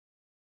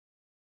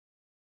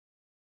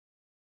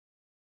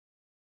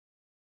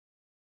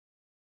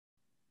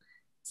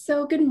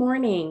Good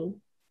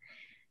morning.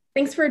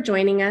 Thanks for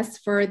joining us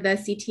for the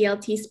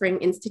CTLT Spring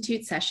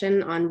Institute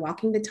session on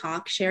Walking the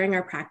Talk, sharing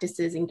our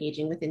practices,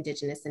 engaging with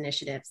Indigenous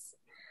initiatives.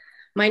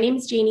 My name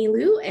is Janie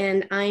Liu,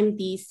 and I'm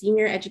the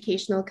Senior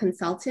Educational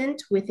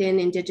Consultant within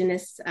the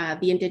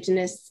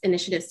Indigenous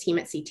Initiatives team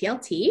at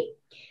CTLT.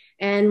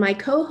 And my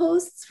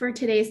co-hosts for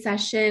today's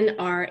session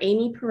are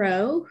Amy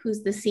Perot,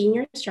 who's the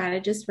Senior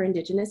Strategist for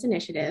Indigenous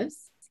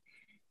Initiatives,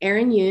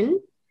 Erin Yoon,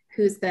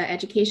 who's the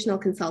Educational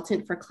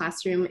Consultant for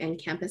Classroom and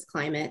Campus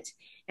Climate,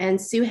 and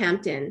Sue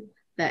Hampton,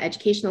 the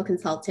Educational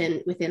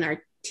Consultant within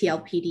our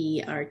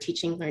TLPD, our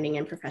Teaching, Learning,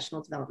 and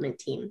Professional Development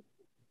team.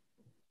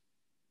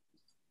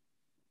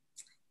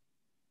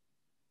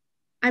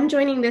 I'm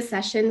joining this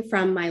session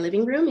from my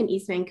living room in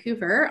East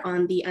Vancouver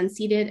on the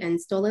unceded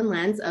and stolen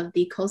lands of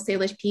the Coast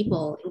Salish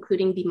people,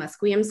 including the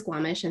Musqueam,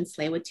 Squamish, and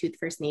Tsleil-Waututh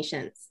First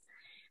Nations.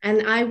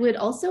 And I would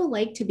also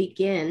like to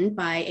begin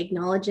by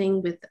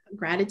acknowledging with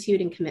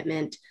gratitude and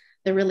commitment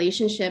the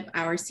relationship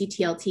our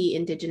CTLT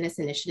Indigenous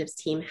Initiatives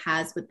team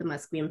has with the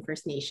Musqueam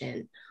First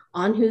Nation,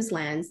 on whose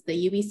lands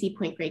the UBC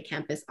Point Grey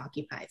campus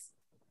occupies.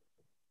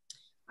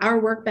 Our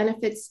work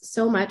benefits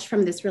so much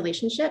from this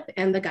relationship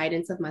and the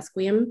guidance of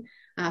Musqueam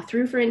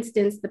through, for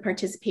instance, the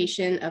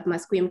participation of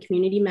Musqueam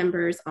community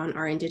members on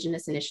our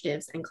Indigenous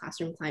initiatives and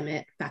classroom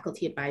climate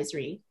faculty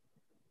advisory.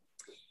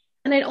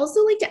 And I'd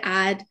also like to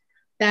add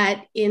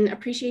that in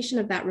appreciation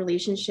of that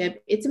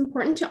relationship, it's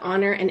important to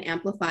honor and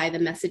amplify the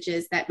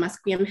messages that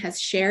Musqueam has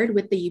shared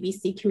with the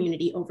UBC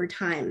community over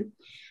time.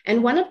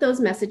 And one of those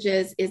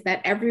messages is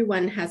that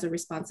everyone has a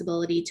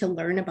responsibility to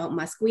learn about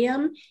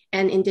Musqueam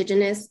and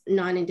Indigenous,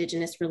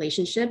 non-Indigenous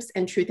relationships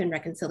and truth and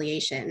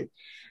reconciliation.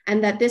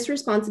 And that this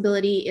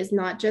responsibility is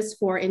not just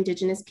for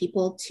Indigenous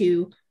people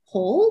to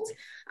hold,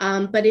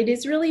 but it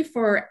is really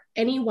for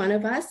any one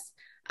of us,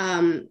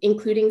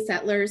 including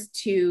settlers,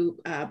 to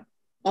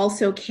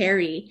also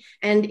carry.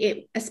 And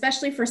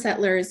especially for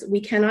settlers, we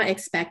cannot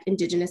expect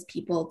Indigenous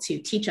people to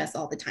teach us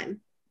all the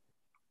time.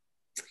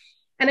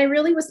 And I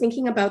really was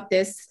thinking about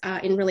this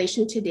in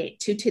relation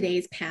to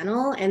today's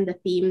panel and the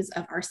themes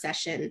of our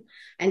session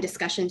and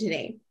discussion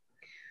today.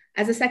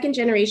 As a second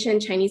generation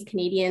Chinese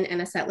Canadian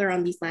and a settler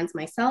on these lands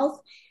myself,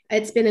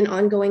 it's been an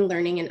ongoing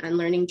learning and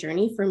unlearning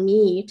journey for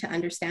me to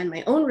understand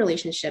my own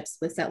relationships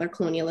with settler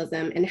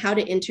colonialism and how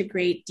to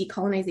integrate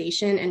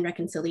decolonization and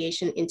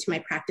reconciliation into my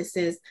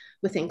practices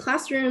within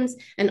classrooms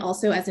and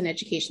also as an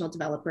educational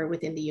developer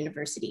within the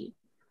university.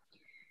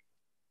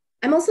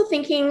 I'm also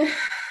thinking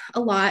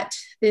a lot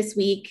this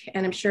week,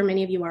 and I'm sure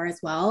many of you are as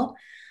well,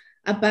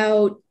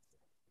 about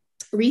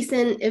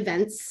recent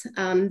events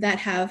that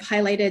have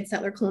highlighted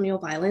settler colonial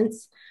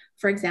violence.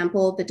 For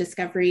example, the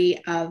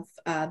discovery of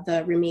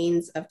the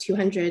remains of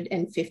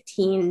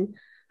 215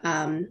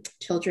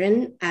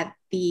 children at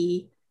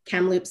the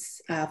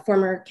Kamloops,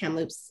 former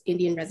Kamloops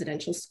Indian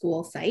Residential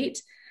School site,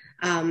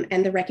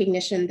 and the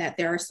recognition that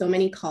there are so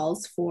many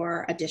calls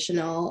for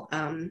additional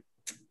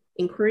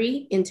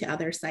inquiry into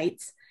other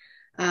sites,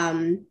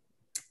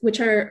 which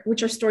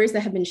are stories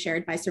that have been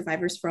shared by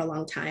survivors for a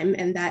long time,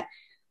 and that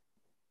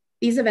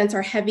these events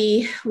are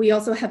heavy. We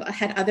also have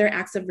had other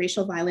acts of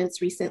racial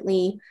violence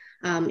recently,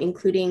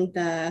 including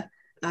the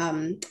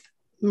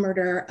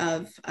murder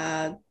of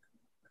a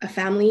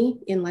family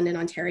in London,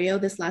 Ontario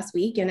this last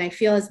week. And I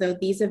feel as though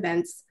these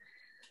events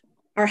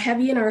are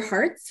heavy in our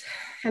hearts.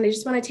 And I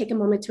just want to take a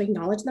moment to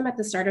acknowledge them at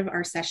the start of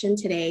our session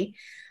today.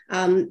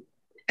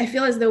 I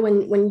feel as though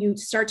when you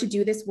start to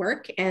do this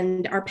work,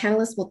 and our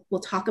panelists will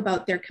talk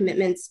about their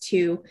commitments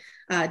to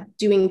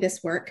doing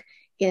this work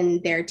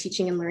in their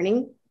teaching and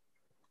learning,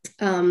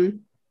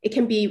 it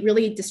can be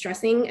really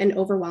distressing and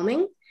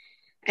overwhelming.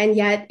 And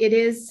yet it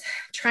is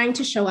trying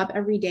to show up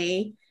every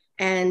day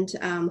and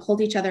hold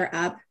each other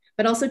up,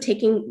 but also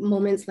taking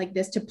moments like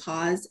this to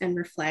pause and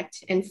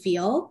reflect and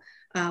feel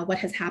what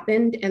has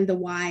happened and the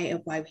why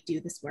of why we do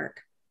this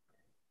work.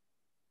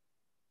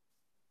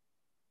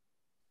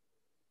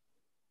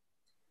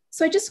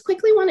 So I just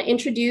quickly want to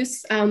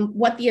introduce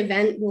what the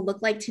event will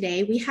look like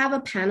today. We have a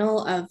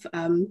panel of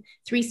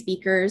 3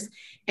 speakers,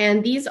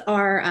 and these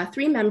are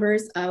 3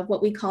 members of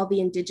what we call the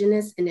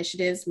Indigenous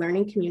Initiatives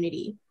Learning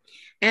Community.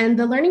 And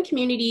the learning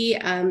community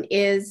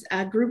is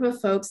a group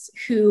of folks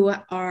who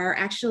are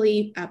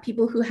actually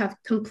people who have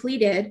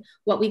completed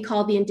what we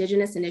call the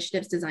Indigenous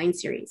Initiatives Design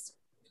Series.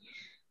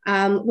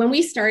 When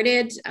I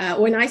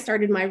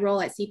started my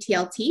role at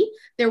CTLT,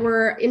 there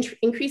were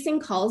increasing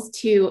calls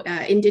to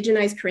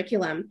indigenize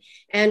curriculum.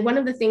 And one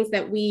of the things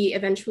that we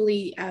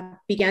eventually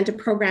began to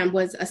program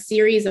was a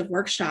series of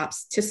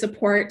workshops to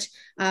support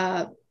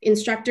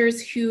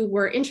instructors who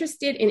were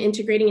interested in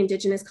integrating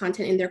Indigenous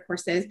content in their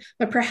courses,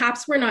 but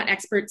perhaps were not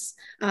experts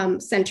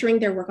centering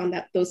their work on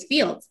those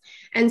fields.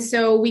 And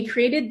so we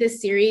created this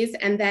series.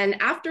 And then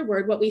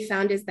afterward, what we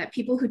found is that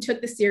people who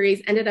took the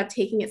series ended up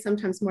taking it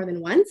sometimes more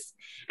than once.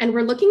 And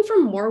we're looking for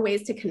more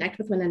ways to connect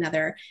with one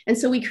another. And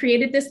so we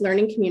created this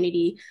learning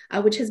community,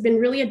 which has been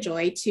really a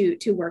joy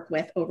to work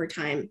with over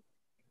time.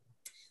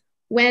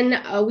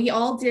 when we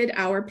all did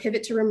our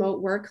pivot to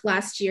remote work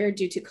last year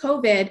due to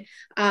COVID,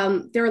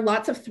 there are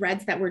lots of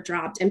threads that were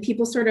dropped and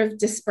people sort of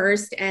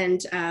dispersed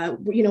and,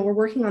 were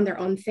working on their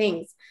own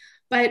things.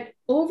 But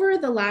over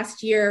the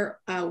last year,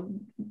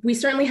 we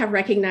certainly have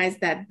recognized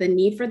that the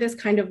need for this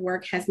kind of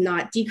work has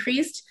not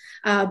decreased,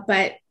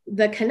 but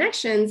the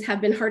connections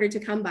have been harder to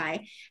come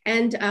by.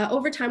 And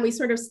over time, we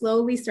sort of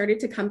slowly started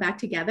to come back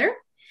together.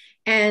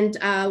 And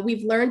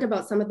we've learned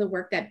about some of the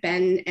work that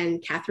Ben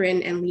and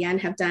Catherine and Leanne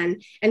have done.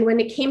 And when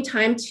it came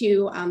time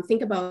to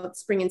think about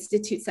Spring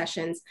Institute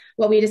sessions,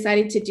 what we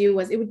decided to do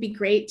was it would be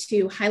great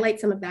to highlight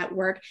some of that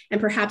work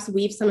and perhaps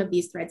weave some of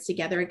these threads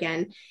together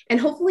again, and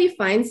hopefully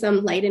find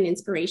some light and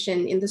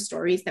inspiration in the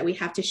stories that we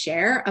have to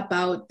share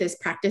about this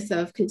practice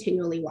of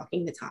continually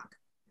walking the talk.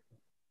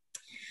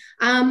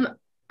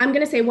 I'm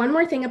going to say one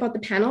more thing about the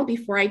panel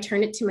before I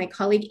turn it to my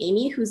colleague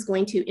Amy, who's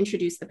going to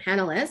introduce the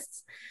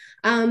panelists.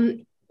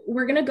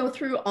 We're going to go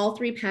through all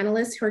three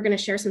panelists who are going to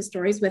share some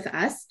stories with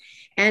us.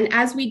 And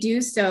as we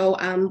do so,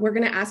 we're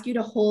going to ask you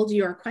to hold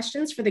your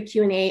questions for the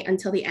Q&A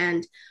until the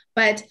end.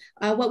 But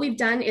what we've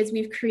done is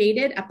we've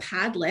created a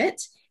Padlet,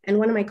 and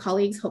one of my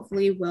colleagues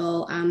hopefully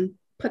will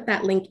put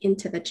that link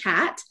into the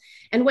chat.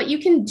 And what you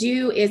can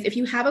do is if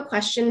you have a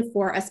question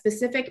for a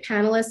specific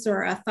panelist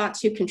or a thought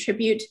to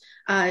contribute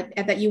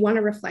that you want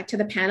to reflect to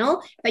the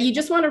panel, that you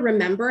just want to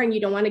remember and you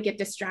don't want to get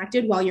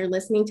distracted while you're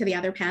listening to the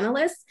other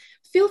panelists,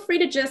 feel free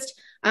to just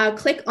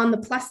click on the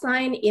plus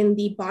sign in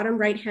the bottom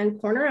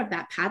right-hand corner of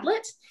that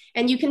Padlet,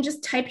 and you can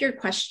just type your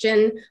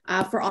question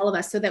for all of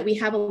us so that we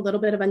have a little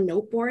bit of a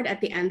note board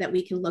at the end that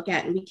we can look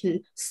at and we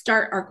can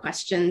start our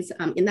questions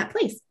in that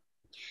place.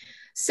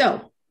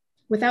 So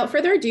without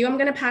further ado, I'm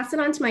going to pass it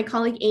on to my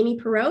colleague, Amy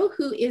Perot,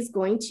 who is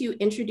going to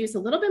introduce a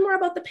little bit more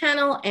about the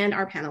panel and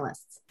our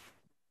panelists.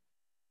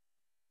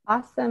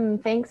 Awesome.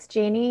 Thanks,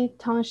 Janie.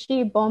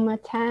 Tanshi, bon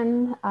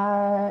matin.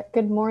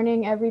 Good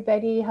morning,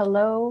 everybody.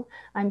 Hello.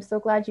 I'm so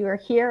glad you are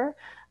here.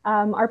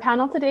 Our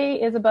panel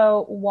today is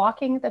about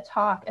walking the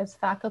talk as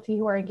faculty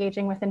who are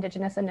engaging with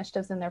Indigenous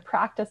initiatives in their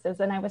practices.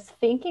 And I was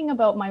thinking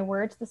about my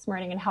words this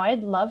morning and how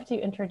I'd love to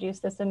introduce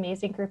this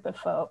amazing group of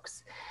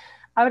folks.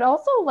 I would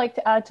also like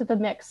to add to the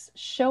mix,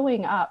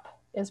 showing up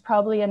is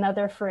probably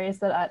another phrase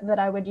that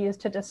I would use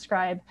to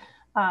describe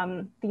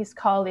these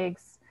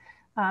colleagues.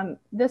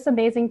 This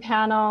amazing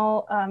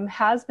panel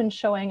has been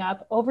showing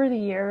up over the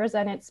years,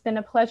 and it's been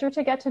a pleasure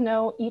to get to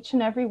know each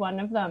and every one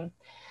of them.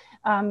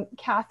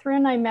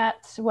 Catherine, I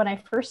met when I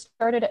first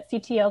started at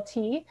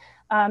CTLT,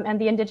 and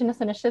the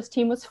Indigenous Initiatives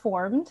team was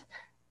formed.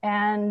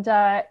 And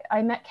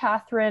I met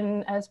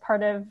Catherine as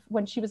part of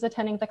when she was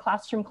attending the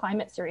Classroom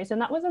Climate Series,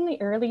 and that was in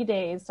the early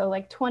days, so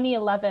like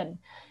 2011,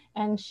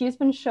 and she's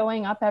been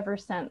showing up ever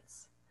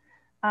since.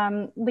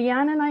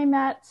 Leanne and I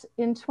met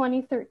in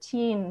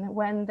 2013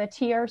 when the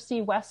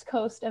TRC West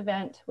Coast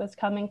event was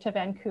coming to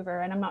Vancouver,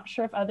 and I'm not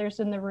sure if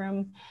others in the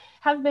room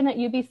have been at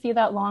UBC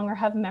that long or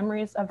have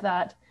memories of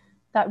that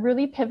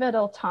really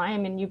pivotal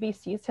time in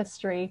UBC's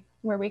history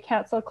where we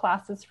canceled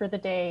classes for the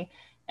day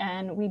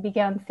and we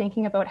began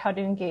thinking about how to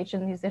engage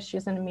in these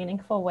issues in a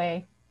meaningful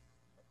way.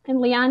 And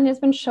Leanne has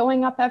been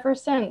showing up ever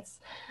since,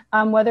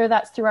 whether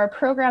that's through our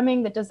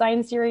programming, the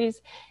design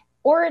series,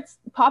 or it's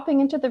popping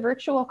into the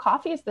virtual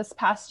coffees this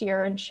past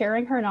year and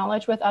sharing her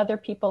knowledge with other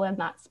people in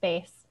that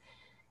space.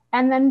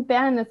 And then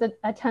Ben has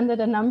attended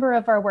a number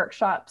of our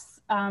workshops.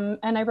 And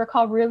I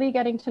recall really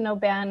getting to know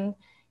Ben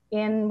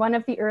in one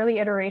of the early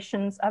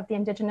iterations of the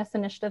Indigenous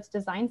Initiatives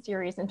design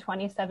series in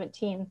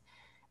 2017.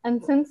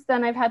 And since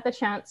then, I've had the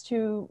chance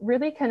to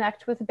really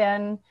connect with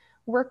Ben,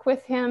 work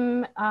with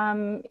him.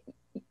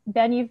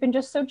 Ben, you've been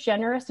just so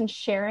generous in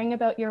sharing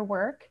about your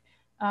work,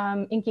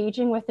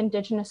 engaging with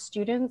Indigenous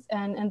students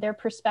and their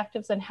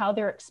perspectives and how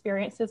their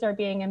experiences are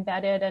being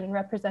embedded and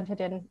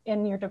represented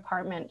in your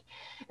department.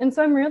 And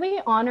so I'm really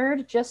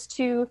honored just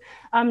to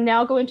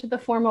now go into the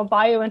formal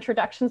bio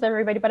introductions,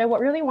 everybody, but I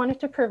really wanted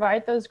to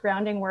provide those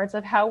grounding words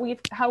of how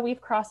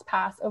we've crossed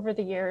paths over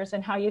the years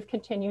and how you've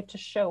continued to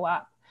show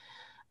up.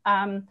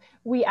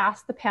 We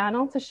asked the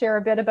panel to share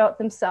a bit about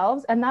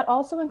themselves, and that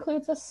also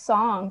includes a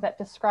song that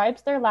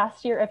describes their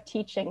last year of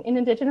teaching. In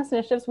Indigenous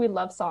initiatives, we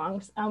love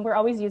songs. We're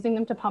always using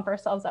them to pump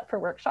ourselves up for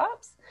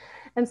workshops.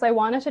 And so I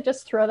wanted to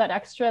just throw that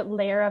extra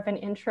layer of an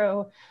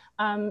intro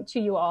to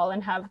you all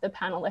and have the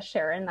panelists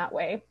share in that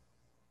way.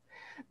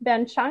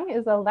 Ben Chung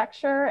is a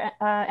lecturer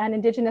and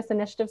Indigenous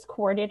Initiatives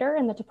Coordinator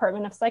in the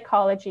Department of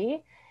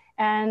Psychology.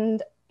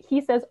 And he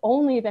says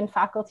only been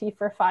faculty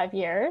for 5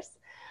 years.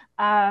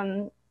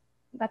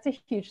 That's a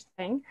huge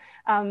thing.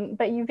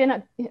 But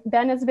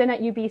Ben has been at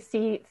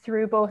UBC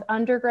through both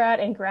undergrad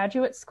and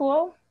graduate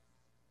school.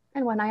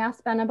 And when I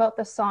asked Ben about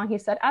the song, he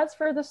said, as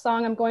for the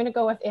song, I'm going to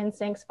go with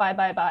NSYNC's Bye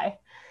Bye Bye.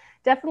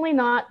 Definitely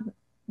not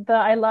the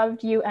I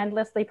loved you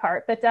endlessly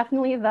part, but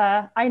definitely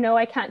the I know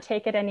I can't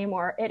take it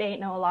anymore. It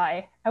ain't no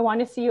lie. I want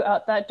to see you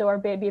out that door,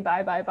 baby,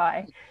 bye, bye,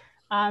 bye.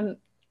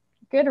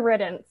 Good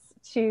riddance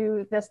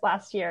to this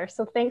last year.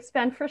 So thanks,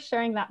 Ben, for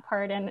sharing that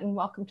part and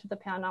welcome to the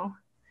panel.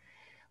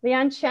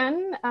 Leanne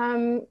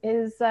Chen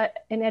is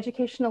an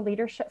educational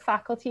leadership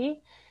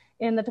faculty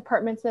in the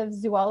departments of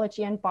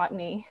zoology and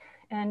botany.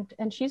 And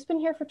she's been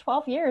here for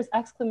 12 years,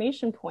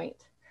 exclamation point.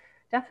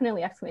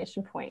 Definitely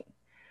exclamation point.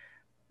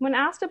 When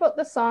asked about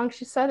the song,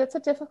 she said it's a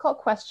difficult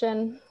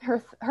question.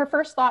 Her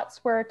first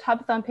thoughts were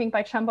Tub Thumping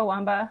by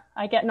Chumbawamba.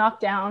 I get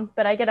knocked down,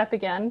 but I get up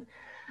again,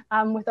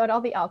 without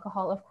all the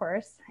alcohol, of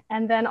course.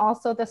 And then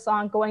also the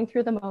song Going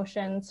Through the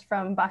Motions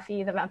from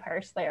Buffy the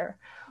Vampire Slayer,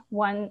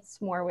 Once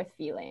More with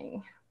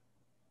Feeling.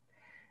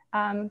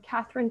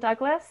 Catherine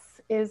Douglas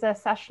is a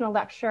sessional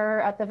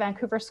lecturer at the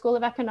Vancouver School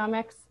of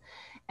Economics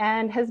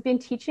and has been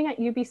teaching at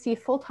UBC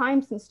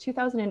full-time since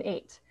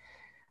 2008.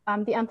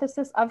 The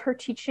emphasis of her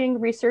teaching,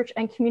 research,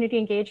 and community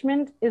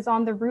engagement is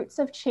on the roots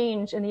of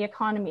change in the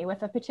economy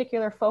with a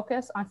particular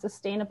focus on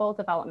sustainable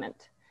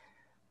development.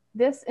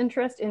 This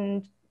interest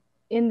in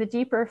the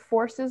deeper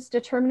forces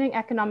determining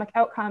economic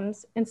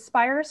outcomes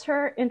inspires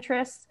her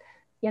interest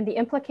in the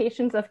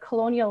implications of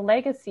colonial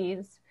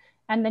legacies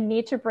and the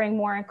need to bring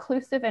more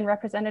inclusive and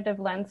representative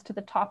lens to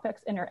the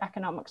topics in her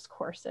economics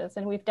courses.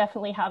 And we've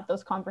definitely had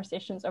those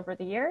conversations over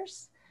the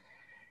years.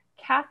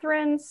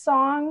 Catherine's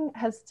song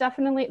has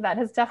definitely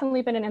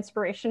been an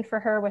inspiration for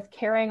her with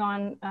carrying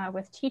on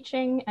with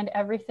teaching and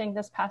everything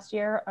this past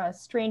year,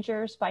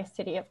 Strangers by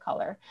City of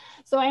Color.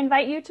 So I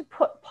invite you to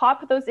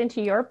pop those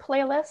into your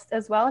playlist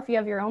as well if you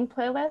have your own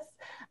playlist.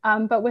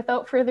 But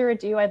without further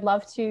ado, I'd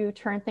love to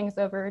turn things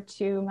over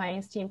to my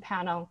esteemed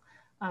panel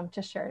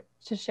to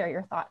share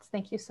your thoughts.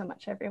 Thank you so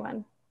much,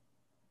 everyone.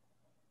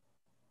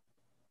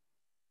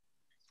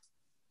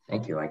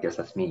 Thank you. I guess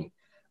that's me.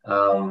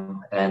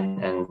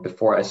 And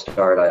before I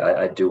start,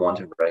 I do want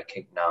to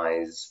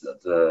recognize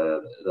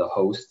the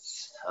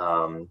hosts,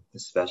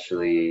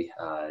 especially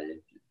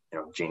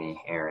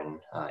Jeannie, Aaron,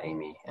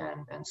 Amy,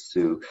 and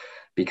Sue,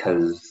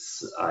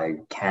 because I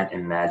can't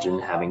imagine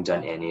having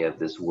done any of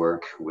this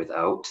work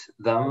without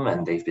them,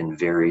 and they've been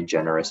very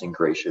generous and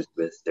gracious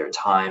with their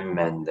time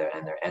and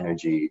their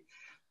energy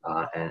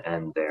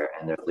and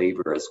their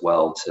labor as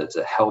well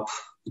to help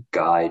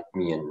guide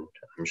me, and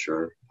I'm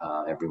sure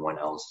everyone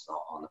else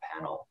on the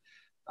panel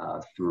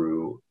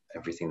through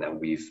everything that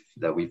we've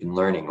been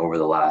learning over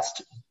the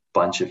last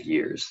bunch of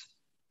years.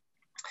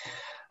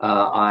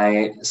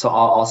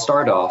 I'll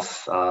start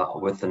off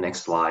with the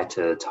next slide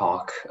to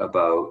talk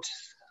about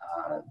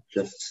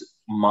just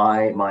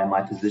my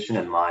position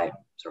and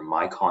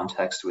my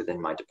context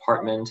within my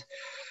department.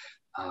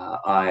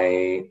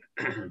 I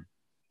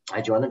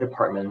joined the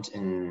department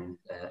in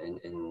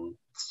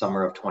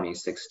summer of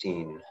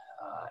 2016.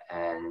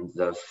 And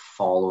the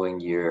following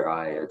year,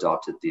 I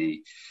adopted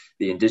the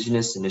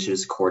Indigenous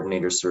Initiatives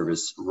Coordinator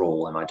Service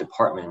role in my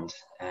department.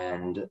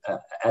 And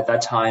at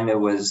that time, it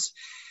was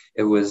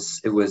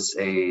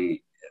a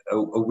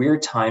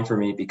weird time for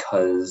me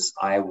because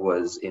I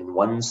was in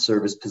one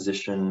service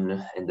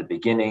position in the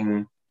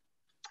beginning,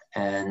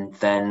 and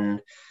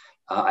then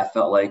I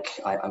felt like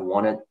I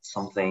wanted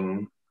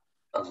something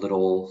a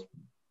little.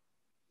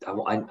 I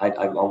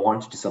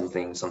wanted to do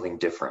something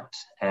different.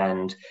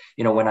 And,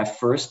 when I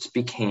first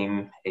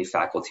became a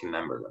faculty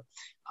member,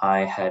 I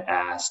had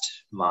asked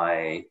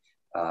my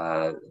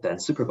then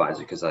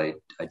supervisor, because I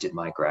did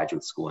my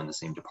graduate school in the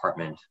same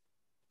department.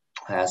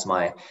 I asked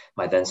my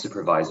then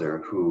supervisor,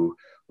 who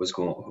was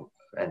going,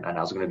 and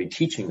I was going to be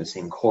teaching the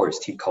same course,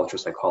 cultural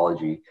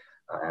psychology,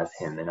 as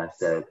him. And I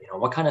said,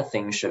 what kind of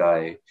things should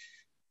I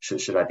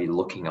be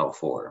looking out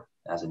for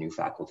as a new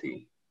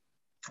faculty?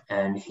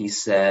 And he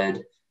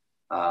said,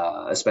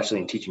 especially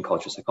in teaching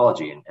cultural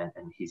psychology,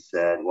 and he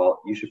said, well,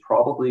 you should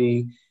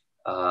probably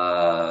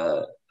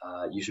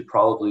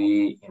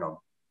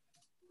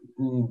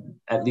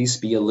at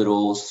least be a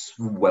little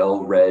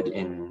well-read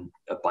in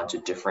a bunch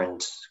of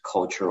different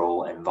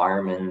cultural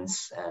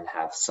environments and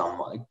have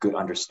some good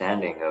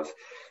understanding of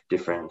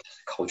different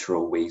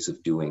cultural ways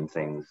of doing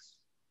things,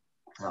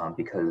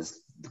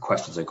 because the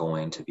questions are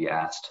going to be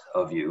asked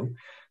of you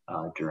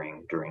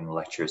during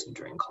lectures and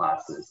during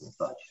classes and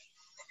such.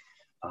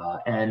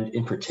 And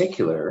in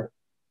particular,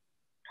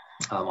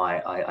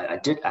 I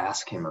did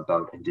ask him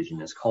about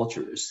Indigenous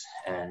cultures,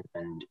 and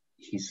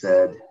he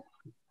said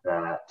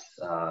that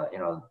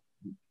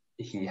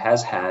he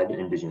has had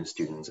Indigenous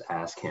students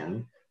ask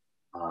him,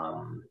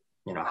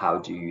 how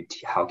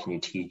can you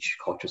teach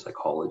cultural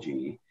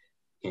psychology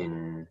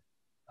in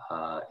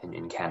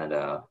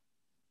Canada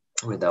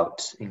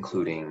without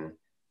including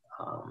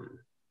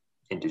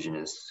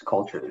Indigenous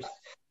cultures?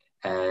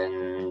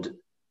 And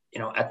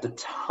at the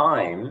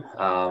time,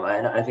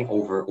 and I think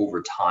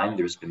over time,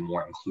 there's been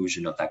more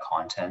inclusion of that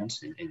content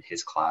in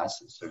his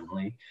class,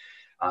 certainly.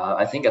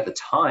 I think at the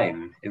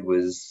time, it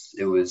was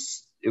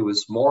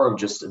more of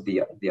just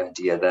the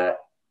idea that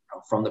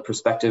from the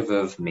perspective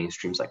of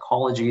mainstream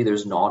psychology,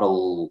 there's not a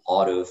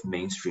lot of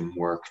mainstream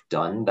work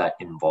done that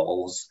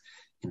involves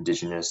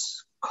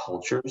Indigenous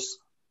cultures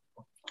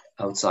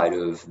outside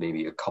of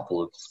maybe a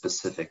couple of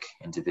specific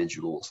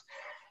individuals.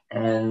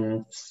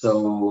 And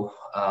so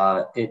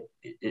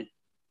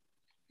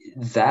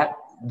that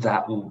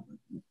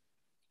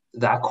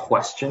that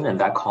question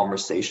and that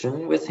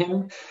conversation with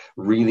him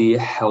really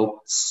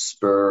helped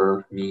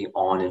spur me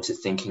on into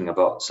thinking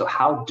about, so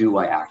how do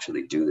I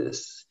actually do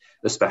this,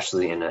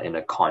 especially in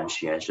a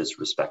conscientious,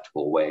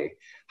 respectful way?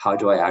 How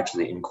do I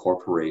actually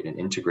incorporate and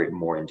integrate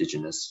more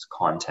Indigenous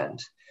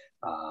content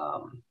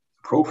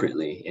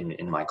appropriately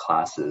in my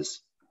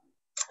classes?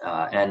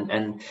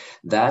 And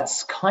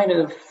that's kind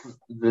of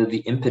the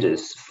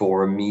impetus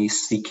for me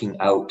seeking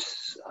out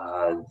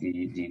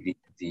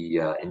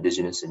the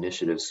Indigenous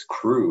Initiatives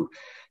crew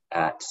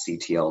at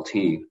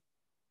CTLT.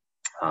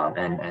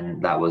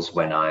 And that was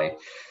when I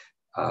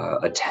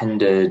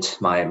attended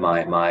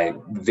my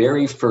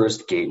very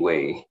first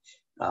Gateway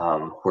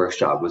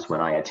workshop. Was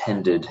when I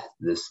attended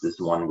this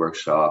one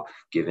workshop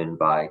given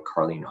by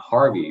Carleen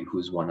Harvey,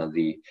 who's one of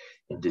the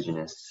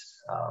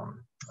Indigenous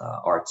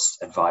arts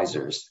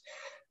advisors,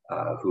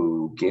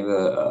 who gave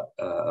a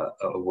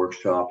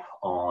workshop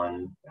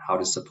on how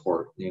to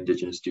support the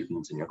Indigenous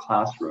students in your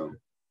classroom.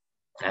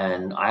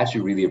 And I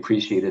actually really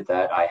appreciated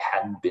that. I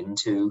hadn't been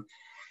to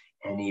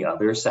any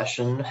other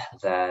session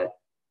that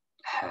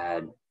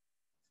had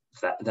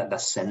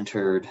that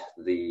centered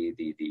the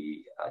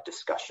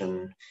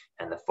discussion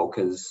and the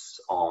focus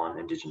on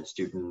Indigenous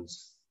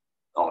students.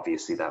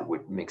 Obviously, that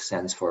would make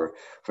sense for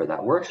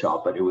that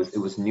workshop, but it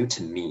was new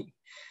to me,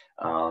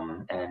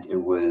 and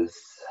it was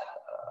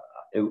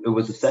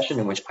a session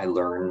in which I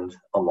learned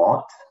a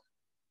lot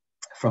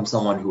from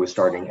someone who was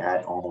starting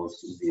at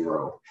almost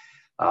zero.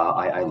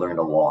 I learned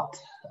a lot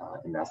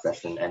in that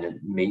session, and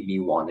it made me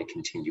want to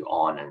continue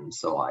on. And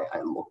so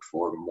I looked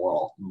for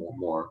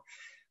more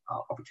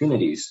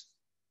opportunities.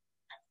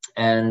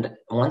 And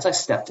once I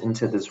stepped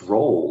into this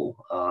role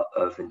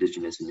of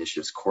Indigenous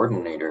Initiatives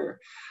Coordinator,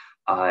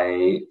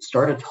 I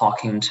started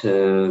talking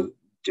to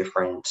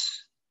different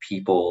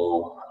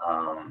people,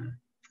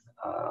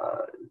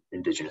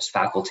 Indigenous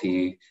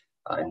faculty,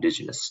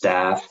 Indigenous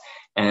staff,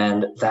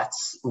 and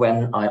that's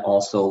when I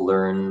also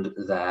learned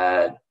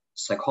that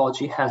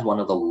psychology has one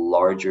of the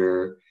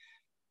larger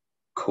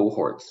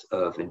cohorts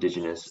of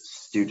Indigenous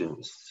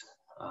students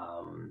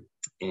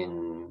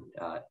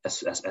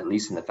at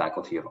least in the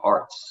Faculty of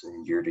Arts.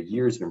 And year to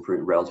year has been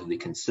relatively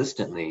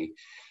consistently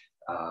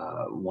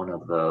one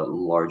of the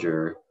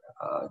larger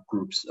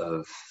groups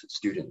of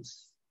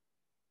students,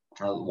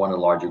 one of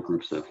the larger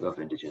groups of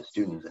Indigenous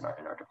students in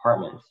our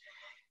department.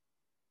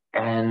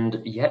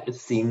 And yet it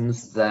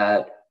seems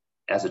that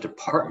as a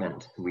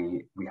department,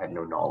 we had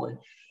no knowledge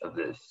of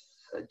this.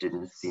 It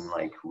didn't seem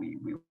like we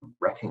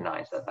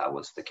recognized that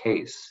was the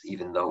case,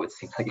 even though it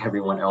seemed like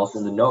everyone else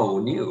in the know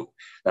knew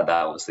that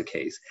was the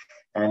case.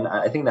 And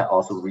I think that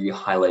also really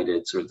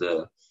highlighted sort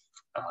of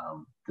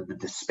the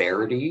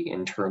disparity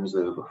in terms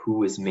of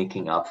who is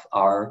making up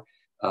our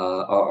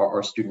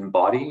student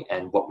body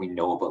and what we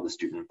know about the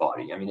student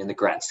body. I mean, in the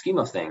grand scheme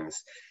of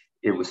things,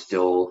 it was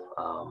still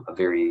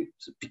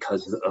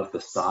because of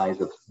the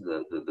size of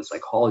the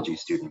psychology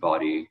student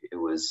body,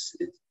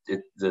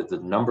 the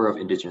number of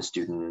Indigenous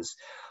students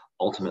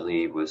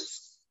ultimately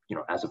was,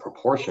 as a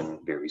proportion,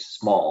 very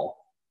small.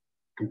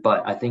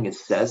 But I think it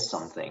says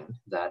something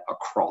that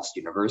across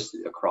the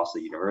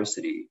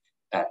university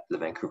at the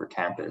Vancouver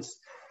campus,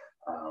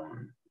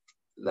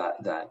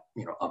 that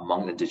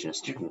among Indigenous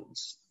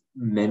students,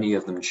 many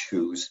of them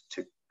choose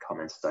to come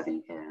and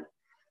study in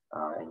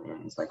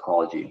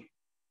psychology.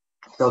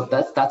 So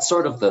that's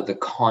sort of the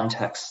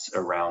context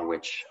around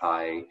which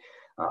I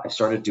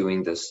started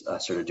doing this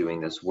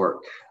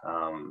work,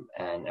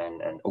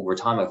 and over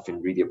time I've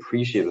been really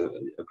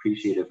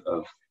appreciative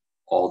of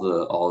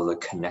all the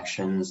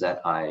connections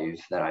that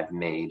I've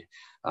made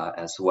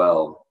as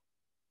well,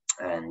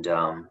 and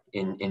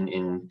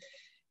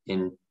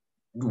in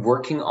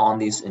working on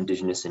these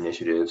Indigenous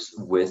initiatives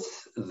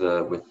with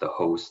the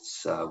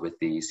hosts, with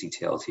the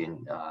CTLT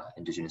and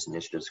Indigenous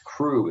Initiatives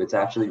crew, it's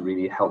actually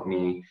really helped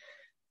me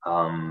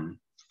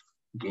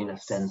gain a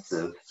sense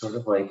of sort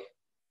of like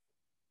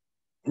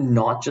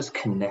not just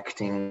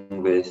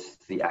connecting with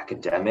the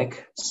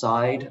academic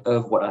side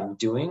of what I'm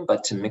doing,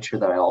 but to make sure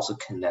that I also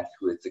connect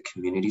with the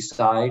community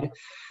side,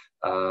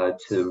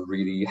 to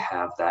really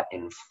have that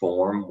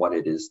inform what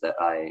it is that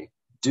I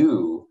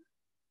do,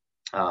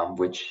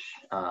 which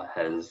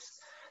has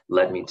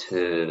led me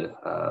to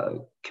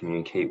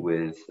communicate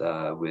with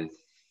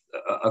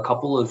a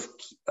couple of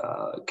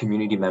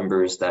community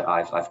members that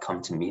I've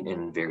come to meet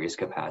in various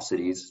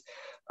capacities,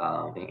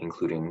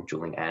 including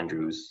Julian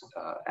Andrews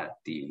at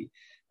the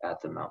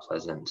Mount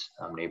Pleasant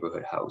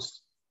neighborhood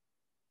house.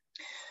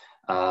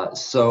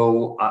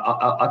 So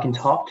I can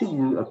talk to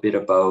you a bit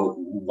about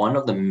one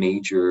of the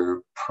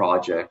major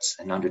projects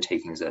and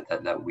undertakings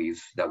that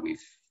we've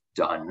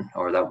done,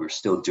 or that we're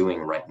still doing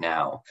right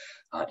now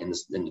in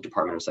the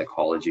Department of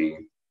Psychology.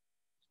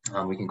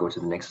 We can go to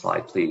the next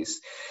slide,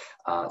 please.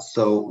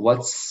 So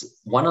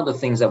one of the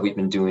things that we've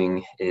been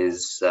doing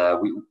is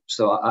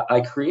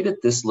I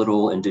created this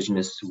little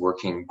Indigenous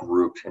working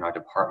group in our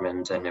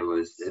department, and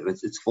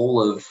it's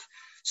full of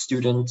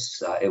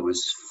students. It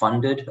was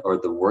funded, or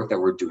the work that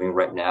we're doing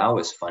right now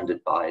is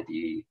funded by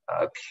the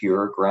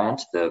PURE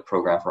grant, the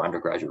Program for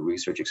Undergraduate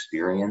Research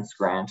Experience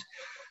grant,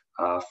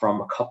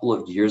 from a couple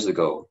of years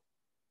ago.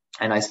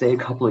 And I say a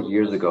couple of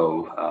years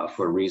ago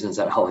for reasons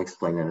that I'll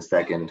explain in a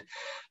second.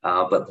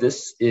 But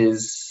this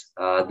is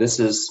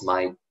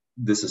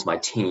my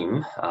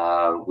team.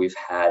 We've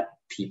had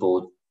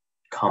people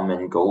come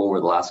and go over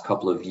the last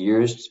couple of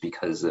years just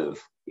because of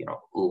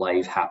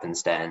life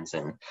happenstance,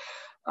 and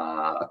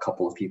a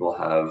couple of people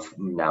have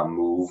now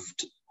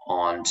moved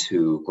on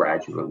to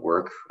graduate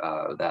work,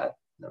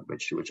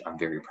 which I'm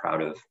very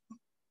proud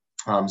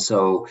of.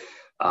 So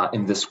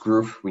in this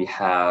group we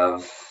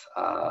have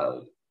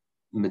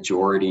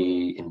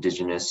majority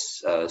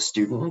Indigenous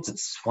students.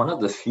 It's one of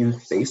the few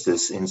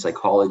spaces in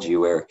psychology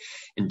where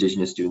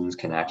Indigenous students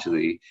can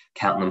actually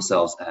count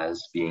themselves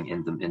as being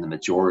in the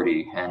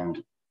majority.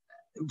 And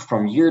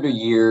from year to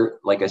year,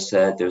 like I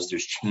said, there's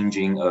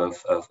changing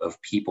of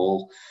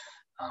people,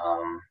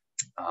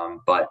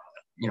 but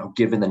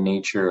given the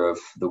nature of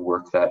the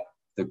work that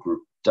the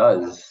group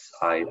does,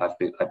 I've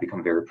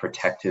become very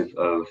protective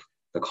of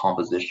the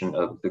composition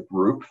of the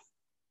group.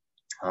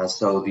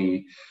 So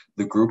the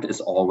group is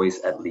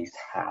always at least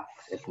half,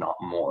 if not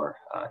more,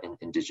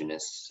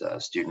 Indigenous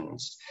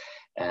students,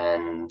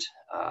 and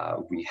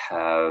we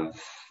have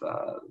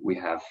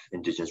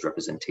Indigenous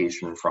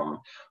representation from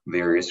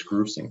various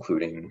groups,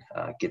 including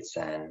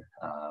Gitxsan,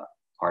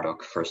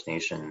 Ardoch First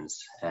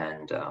Nations,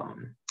 and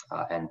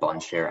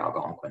Bonshare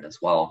Algonquin as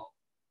well.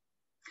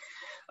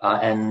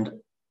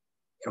 And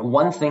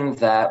one thing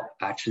that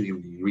actually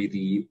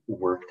really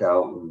worked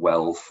out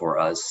well for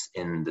us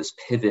in this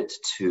pivot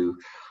to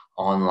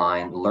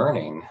online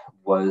learning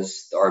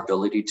was our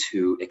ability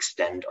to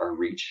extend our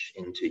reach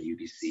into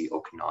UBC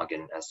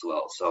Okanagan as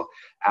well. So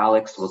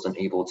Alex wasn't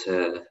able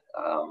to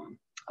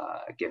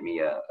get me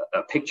a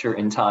picture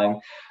in time,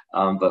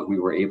 but we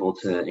were able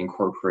to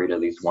incorporate at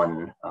least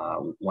one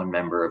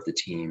member of the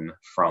team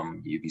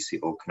from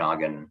UBC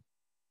Okanagan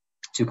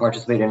to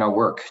participate in our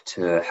work,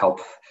 to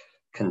help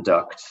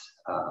conduct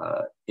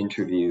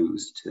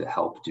interviews, to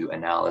help do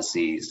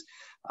analyses,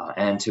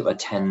 and to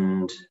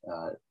attend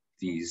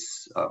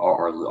these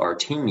our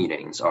team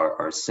meetings,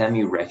 our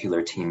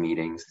semi-regular team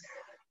meetings,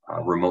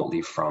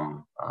 remotely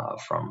from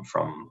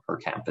her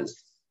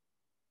campus.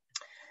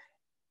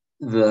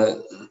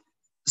 This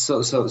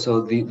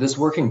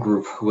working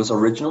group was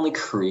originally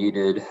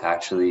created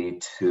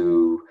actually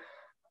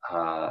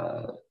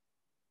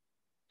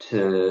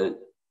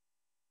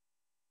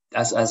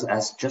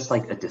as just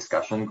like a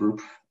discussion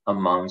group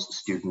amongst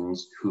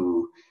students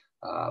who,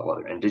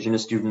 whether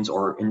Indigenous students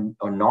or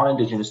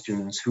non-Indigenous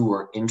students who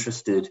are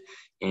interested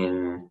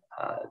in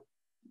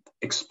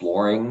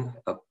exploring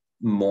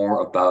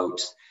more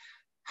about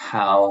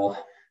how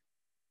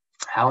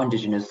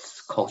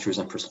Indigenous cultures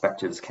and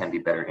perspectives can be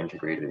better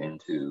integrated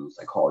into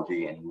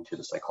psychology and into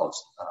the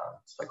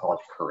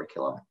psychology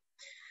curriculum.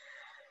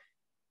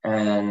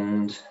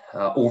 And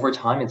over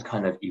time, it's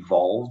kind of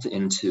evolved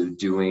into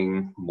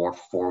doing more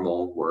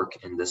formal work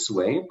in this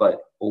way.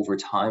 But over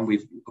time,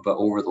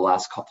 over the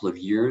last couple of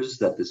years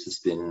that this has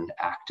been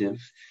active,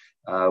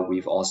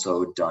 we've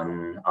also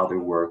done other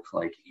work,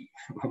 like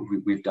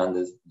we've done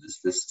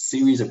this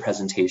series of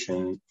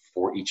presentations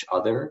for each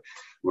other,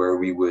 where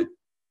we would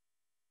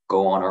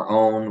go on our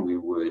own, we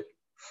would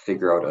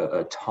figure out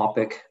a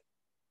topic,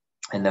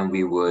 and then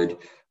we would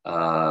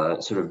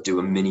sort of do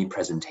a mini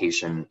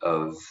presentation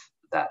of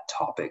that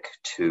topic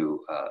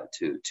to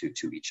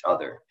each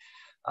other,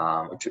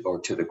 or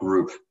to the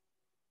group.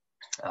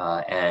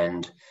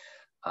 And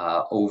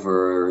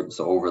over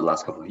the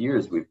last couple of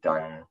years, we've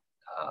done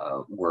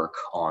work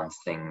on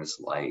things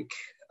like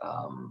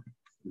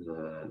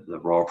the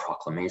Royal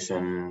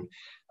Proclamation.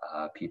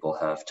 People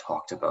have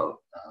talked about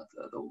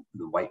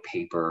the white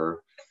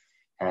paper,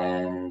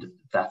 and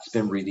that's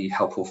been really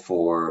helpful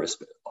for,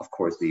 of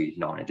course, the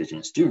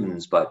non-Indigenous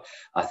students, but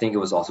I think it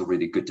was also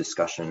really good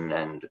discussion,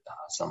 and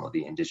some of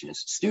the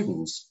Indigenous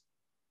students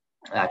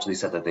actually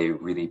said that they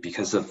really,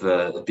 because of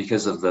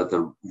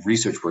the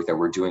research work that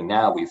we're doing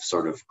now, we've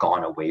sort of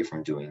gone away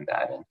from doing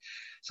that. And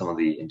some of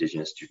the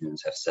Indigenous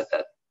students have said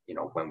that,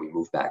 when we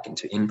move back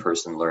into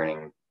in-person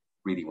learning,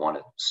 really want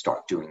to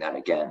start doing that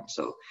again.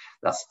 So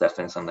that's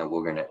definitely something that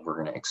we're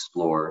gonna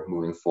explore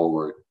moving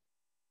forward.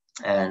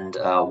 And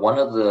one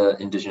of the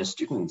Indigenous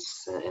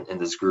students in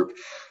this group,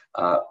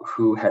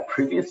 who had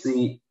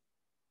previously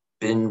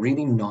been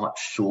really not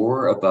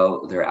sure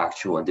about their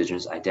actual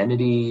Indigenous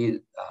identity,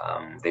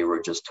 they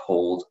were just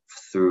told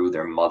through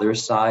their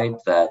mother's side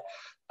that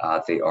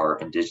they are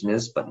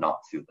Indigenous, but not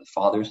through the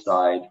father's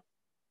side,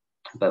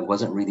 but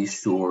wasn't really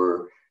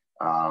sure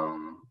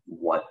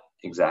what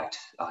exact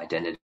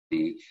identity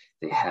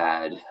they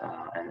had.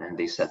 And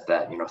they said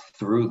that,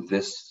 through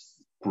this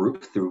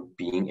group, through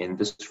being in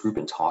this group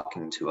and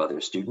talking to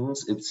other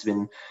students, it's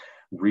been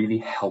really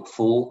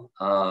helpful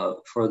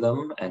for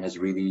them, and has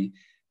really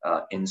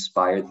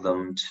inspired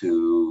them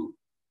to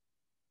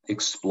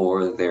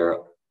explore their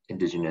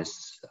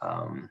Indigenous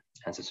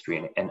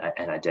ancestry and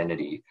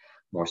identity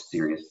more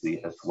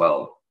seriously as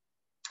well,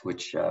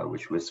 which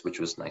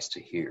was nice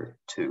to hear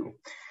too.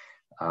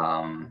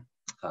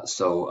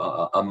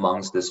 So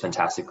amongst this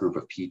fantastic group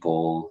of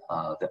people,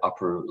 the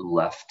upper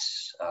left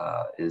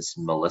is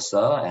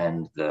Melissa,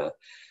 and the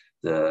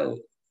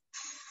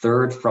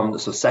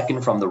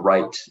second from the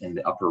right in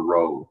the upper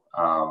row,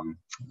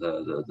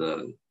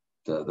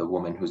 the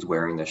woman who's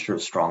wearing the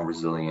shirt, Strong,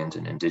 Resilient,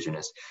 and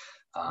Indigenous,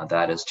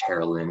 that is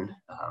Tara Lynn,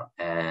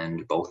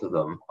 and both of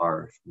them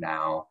are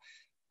now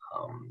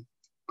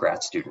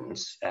grad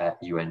students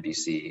at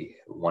UNBC.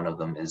 One of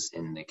them is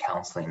in the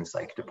counseling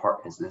psych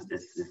department,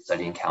 is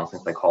studying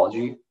counseling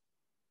psychology,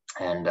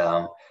 and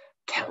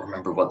can't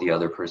remember what the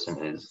other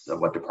person is,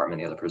 what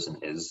department the other person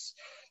is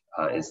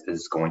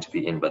going to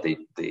be in, but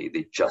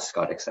they just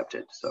got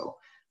accepted. So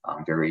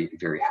I'm very,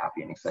 very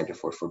happy and excited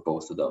for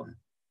both of them.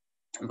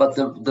 But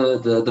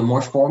the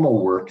more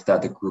formal work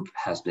that the group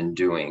has been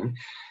doing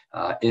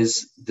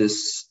is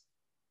this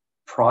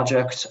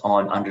project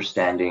on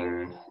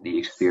understanding the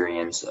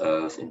experience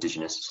of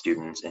Indigenous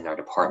students in our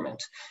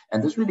department.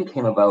 And this really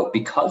came about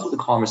because of the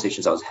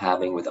conversations I was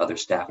having with other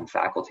staff and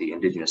faculty,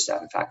 Indigenous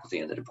staff and faculty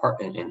in the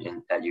department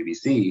at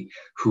UBC,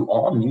 who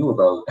all knew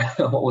about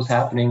what was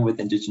happening with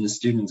Indigenous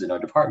students in our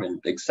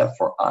department, except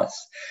for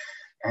us.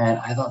 And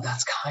I thought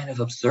that's kind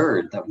of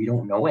absurd that we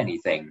don't know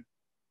anything.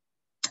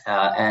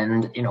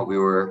 And, you know,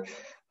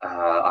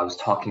 I was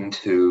talking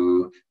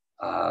to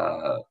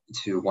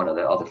one of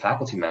the other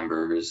faculty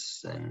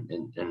members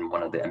and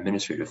one of the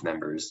administrative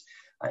members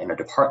in our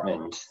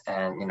department,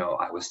 and you know,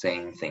 I was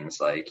saying things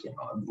like, you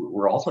know,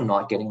 we're also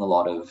not getting a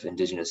lot of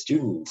Indigenous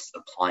students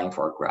applying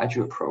for our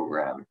graduate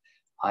program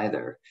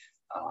either,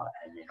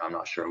 and you know, I'm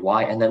not sure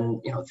why. And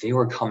then, you know, they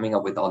were coming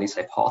up with all these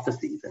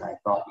hypotheses, and I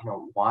thought, you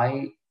know,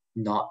 why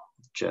not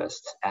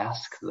just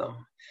ask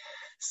them?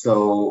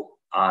 So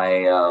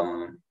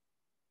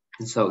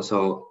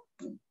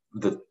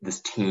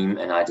this team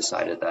and I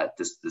decided that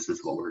this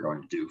is what we're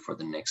going to do for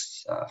the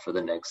next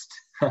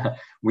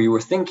we were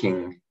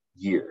thinking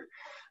year,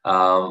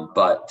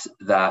 but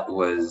that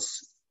was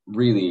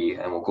really,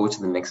 and we'll go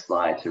to the next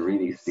slide to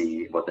really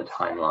see what the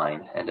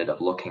timeline ended up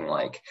looking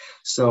like.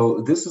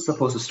 So this is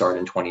supposed to start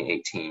in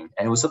 2018,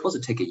 and it was supposed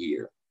to take a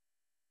year,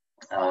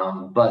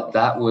 but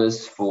that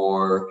was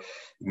for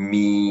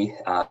me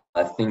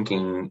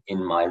thinking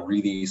in my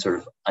really sort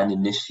of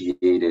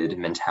uninitiated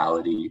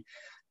mentality,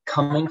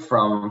 coming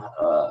from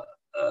a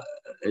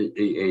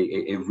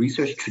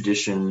research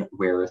tradition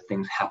where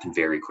things happen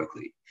very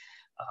quickly.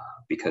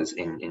 Because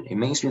in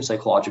mainstream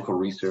psychological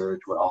research,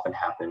 what often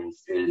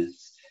happens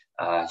is,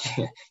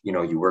 you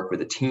know, you work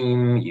with a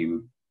team,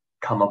 you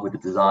come up with a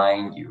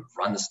design, you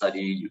run the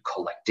study, you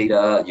collect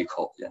data,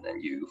 and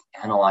then you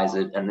analyze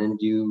it, and then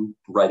you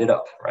write it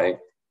up, right?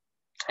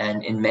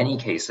 And in many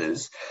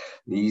cases,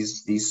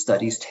 these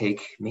studies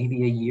take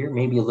maybe a year,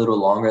 maybe a little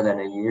longer than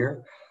a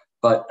year.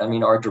 But I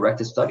mean, our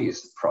directed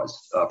studies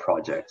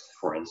projects,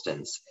 for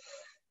instance,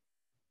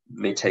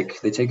 they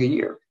take a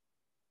year.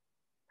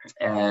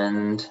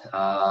 And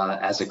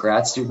as a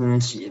grad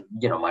student, you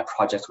know, my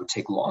projects would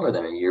take longer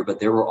than a year, but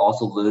there were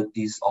also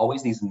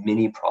always these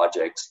mini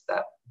projects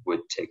that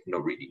would take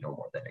really no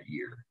more than a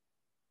year.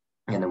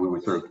 And then we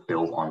would sort of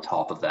build on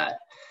top of that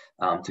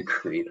to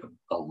create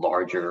a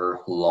larger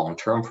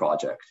long-term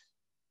project.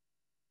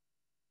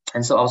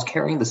 And so I was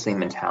carrying the same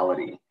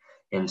mentality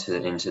into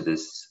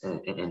this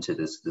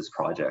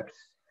project,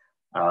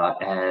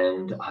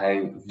 and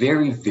I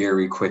very,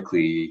 very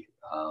quickly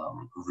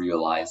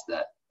realized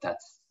that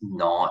that's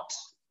not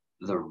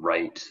the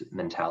right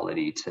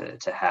mentality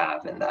to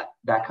have, and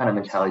that kind of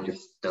mentality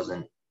just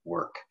doesn't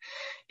work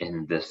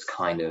in this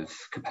kind of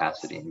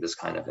capacity, in this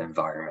kind of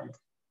environment.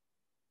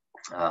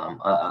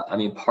 I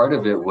mean, part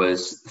of it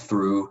was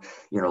through,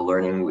 you know,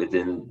 learning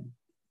within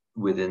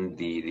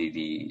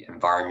the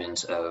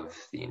environment of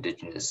the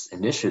Indigenous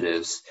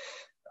initiatives,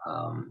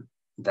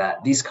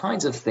 that these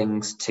kinds of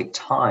things take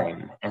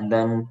time. And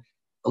then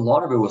a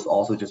lot of it was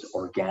also just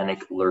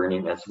organic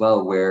learning as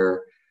well,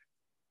 where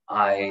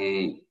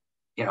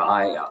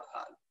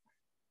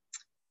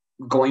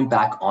going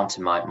back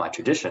onto my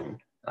tradition,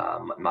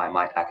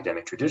 my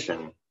academic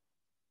tradition,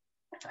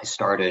 I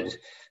started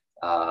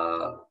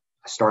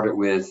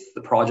with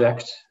the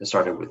project. I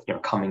started with, you know,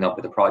 coming up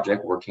with a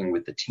project, working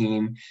with the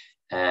team,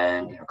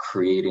 and, you know,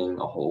 creating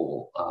a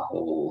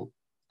whole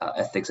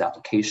ethics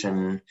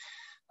application,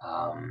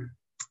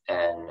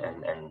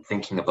 and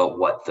thinking about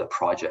what the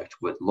project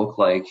would look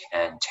like.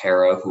 And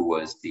Tara, who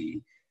was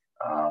the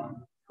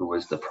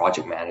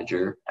project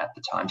manager at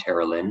the time,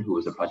 Tara Lynn, who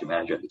was the project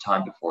manager at the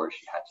time before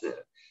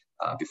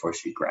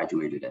she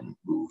graduated and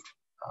moved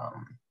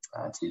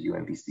to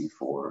UNBC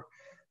for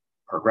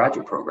her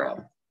graduate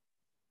program.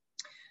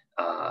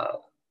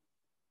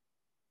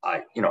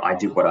 I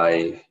did what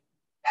I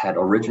had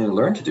originally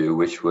learned to do,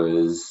 which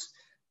was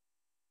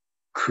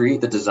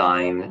create the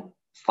design,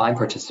 find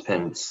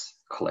participants,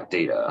 collect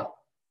data,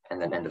 and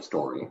then end of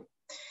story.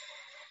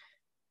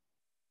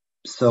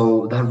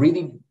 So that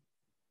really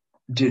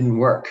didn't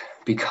work,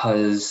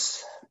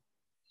 because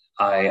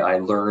I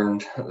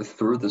learned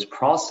through this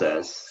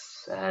process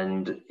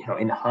And, you know,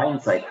 in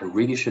hindsight, I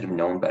really should have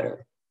known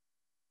better.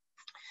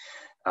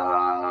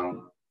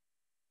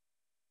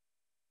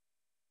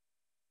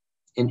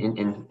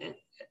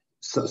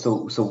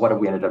 So what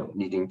we ended up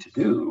needing to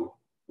do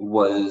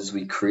was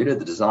we created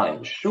the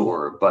design,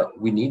 sure, but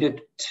we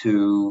needed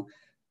to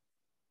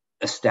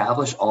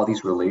establish all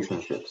these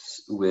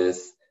relationships with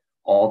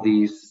all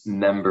these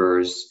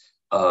members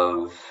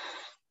of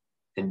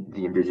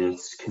the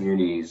Indigenous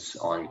communities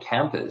on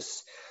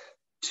campus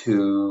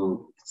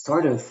to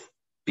sort of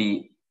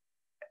be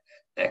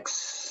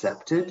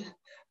accepted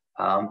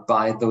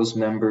by those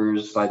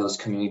members, by those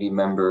community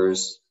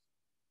members,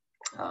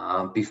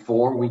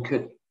 before we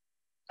could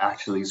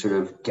actually sort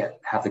of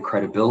have the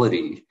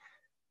credibility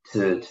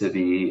to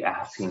be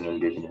asking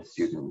Indigenous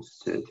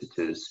students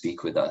to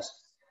speak with us.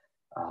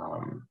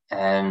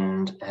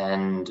 And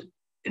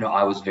you know,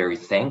 I was very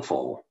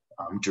thankful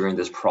during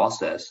this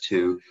process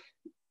to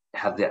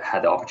had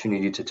the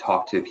opportunity to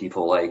talk to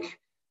people like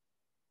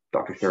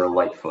Dr. Cheryl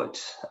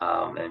Lightfoot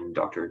and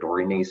Dr.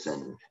 Dory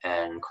Nason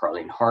and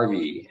Carlene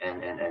Harvey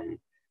and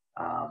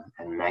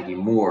Maggie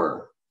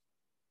Moore,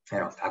 you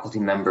know, faculty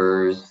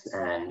members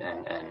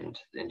and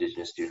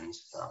Indigenous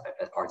students,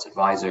 arts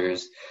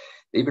advisors.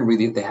 They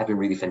have been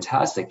really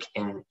fantastic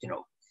in, you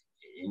know,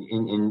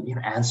 in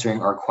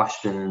answering our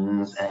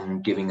questions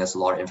and giving us a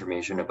lot of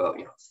information about,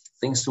 you know,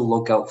 things to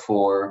look out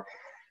for.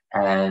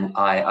 And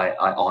I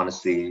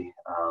honestly,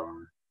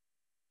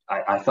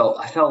 I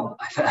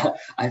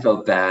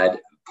felt bad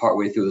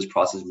partway through this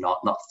process,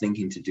 not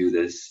thinking to do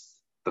this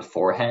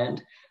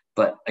beforehand.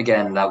 But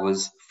again, that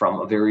was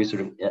from a very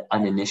sort of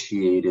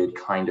uninitiated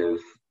kind of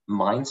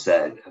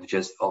mindset of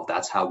just, oh,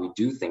 that's how we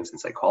do things in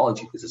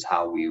psychology. This is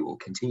how we will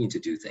continue to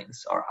do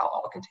things, or how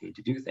I'll continue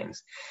to do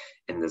things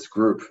in this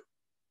group.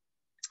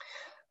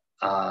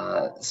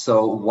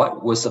 So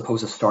what was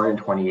supposed to start in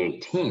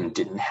 2018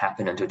 didn't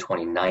happen until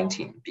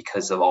 2019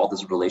 because of all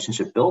this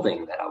relationship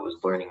building that I was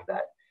learning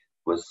that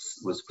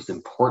was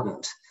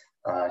important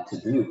to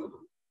do.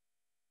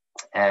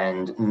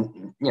 And,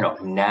 you know,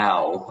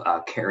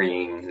 now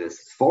carrying this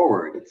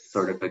forward, it's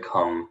sort of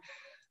become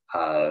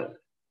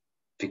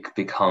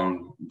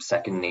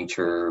second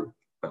nature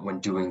when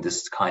doing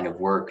this kind of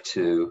work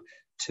to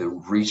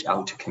reach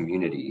out to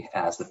community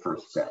as the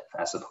first step,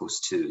 as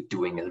opposed to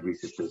doing a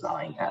research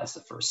design as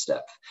the first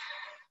step.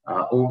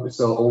 Over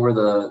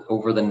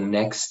the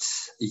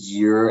next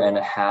year and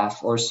a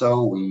half or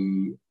so,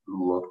 we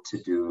look to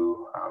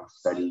do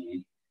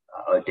study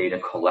data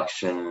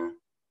collection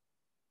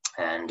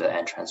and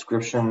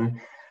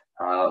transcription.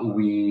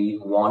 We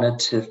wanted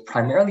to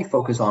primarily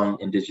focus on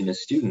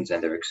Indigenous students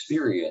and their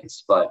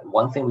experience, but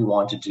one thing we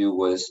wanted to do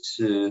was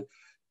to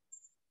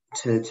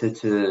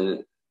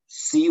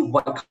see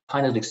what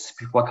kinds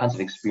of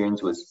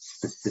experience was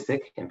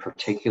specific in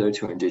particular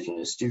to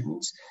Indigenous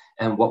students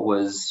and what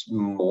was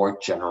more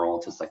general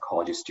to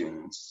psychology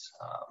students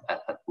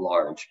at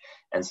large.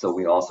 And so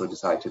we also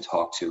decided to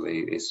talk to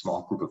a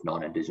small group of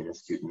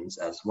non-Indigenous students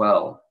as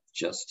well,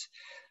 just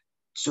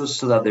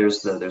so that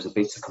there's a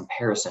basic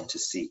comparison to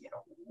see, you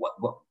know,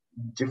 what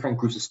different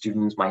groups of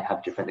students might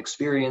have different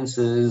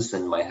experiences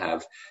and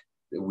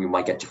we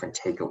might get different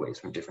takeaways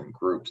from different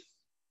groups.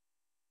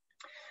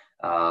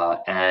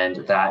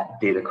 And that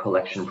data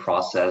collection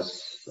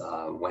process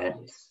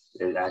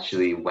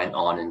actually went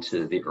on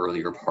into the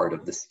earlier part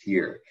of this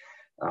year.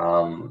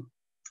 And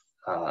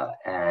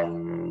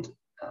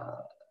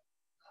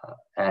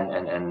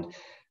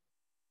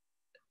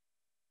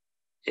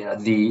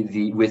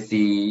with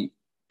the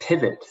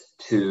pivot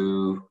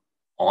to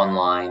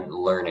online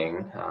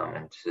learning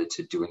and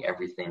to doing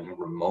everything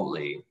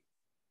remotely,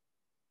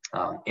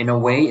 in a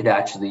way it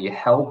actually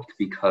helped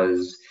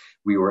because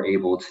we were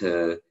able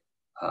to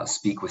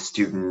speak with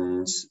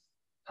students.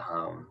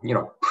 You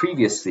know,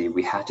 previously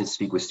we had to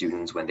speak with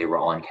students when they were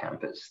on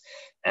campus,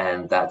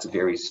 and that's a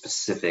very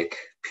specific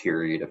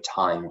period of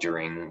time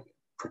during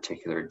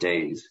particular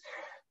days.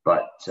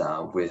 But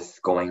with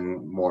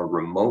going more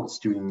remote,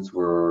 students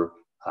were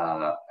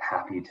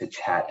happy to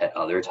chat at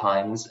other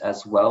times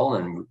as well,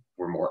 and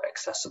were more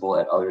accessible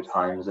at other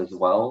times as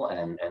well.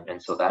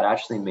 And so that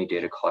actually made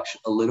data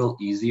collection a little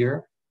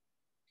easier.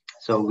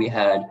 So we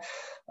had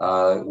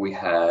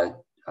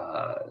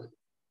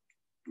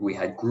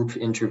group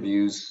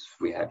interviews,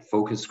 we had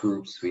focus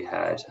groups, we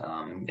had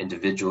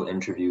individual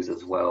interviews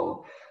as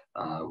well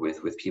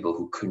with people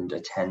who couldn't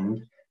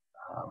attend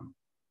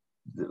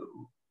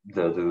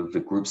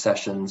the group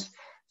sessions.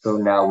 So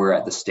now we're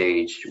at the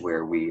stage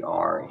where we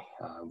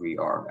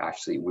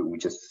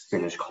just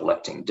finished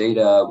collecting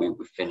data.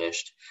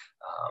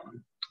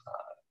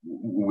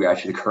 We're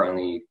actually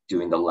currently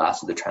doing the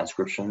last of the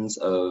transcriptions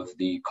of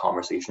the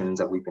conversations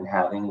that we've been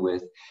having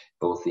with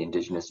both the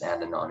Indigenous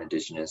and the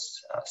non-Indigenous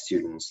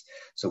students.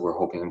 So we're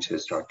hoping to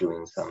start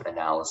doing some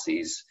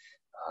analyses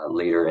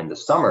later in the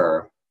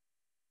summer,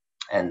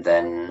 and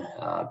then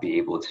be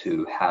able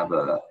to have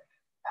a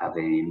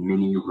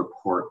mini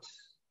report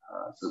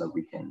so that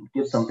we can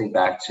give something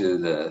back to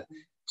the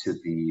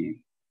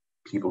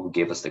people who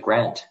gave us the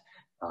grant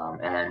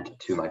and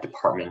to my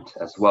department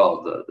as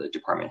well. The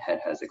department head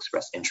has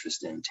expressed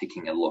interest in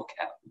taking a look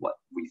at what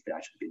we've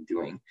actually been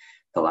doing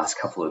the last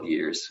couple of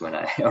years. When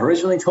I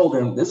originally told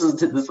him this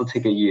will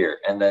take a year,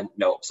 and then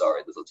no,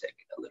 sorry, this will take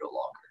a little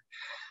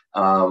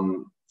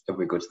longer. If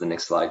we go to the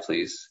next slide,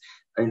 please.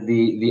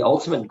 The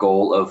ultimate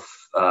goal of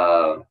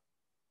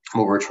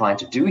what we're trying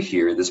to do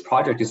here, this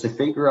project, is to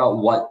figure out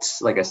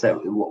like I said,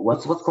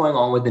 what's going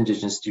on with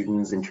Indigenous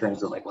students in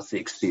terms of like what's the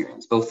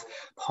experience, both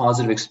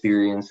positive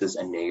experiences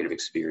and negative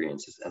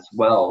experiences as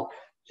well,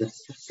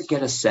 just to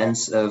get a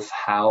sense of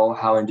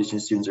how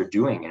Indigenous students are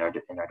doing in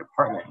our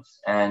departments.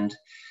 And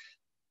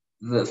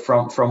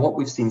from what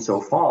we've seen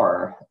so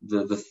far,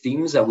 the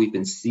themes that we've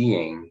been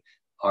seeing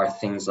are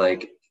things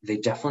like they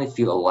definitely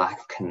feel a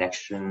lack of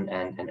connection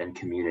and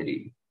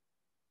community.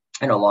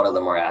 And a lot of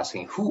them are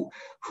asking, who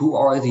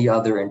are the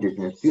other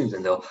Indigenous students?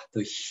 And they'll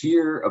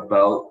hear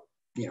about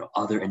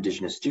other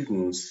Indigenous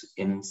students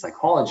in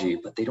psychology,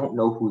 but they don't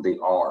know who they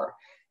are.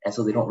 And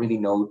so they don't really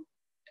know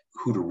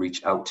who to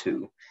reach out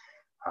to.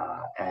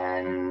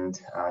 And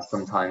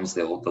sometimes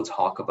they'll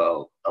talk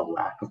about a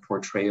lack of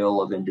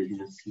portrayal of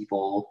Indigenous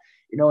people,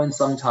 and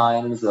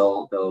sometimes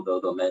they'll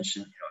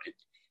mention,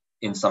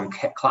 in some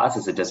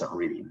classes it doesn't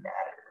really matter.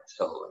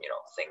 So,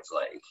 things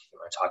like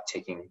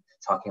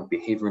talking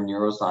behavioral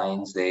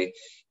neuroscience,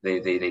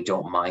 they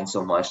don't mind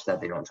so much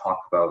that they don't talk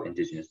about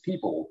Indigenous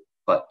people,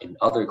 but in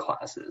other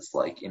classes,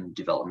 like in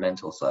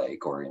developmental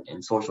psych or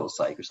in social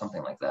psych or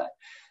something like that,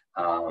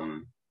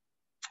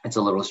 it's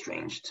a little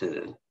strange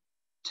to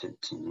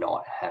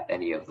not have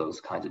any of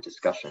those kinds of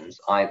discussions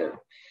either.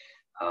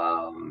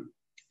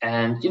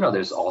 And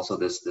there's also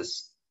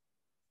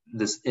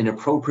this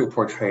inappropriate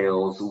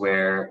portrayals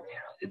where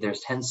there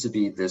tends to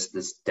be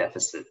this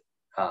deficit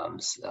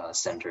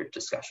centered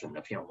discussion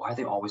of why are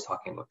they always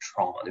talking about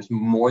trauma? There's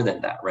more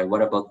than that, right?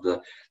 What about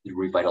the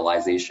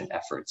revitalization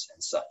efforts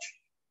and such?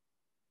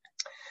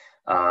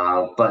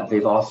 But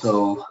they've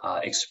also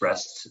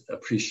expressed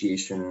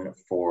appreciation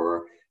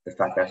for the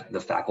fact that the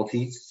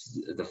faculty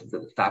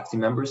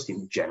members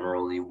seem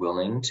generally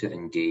willing to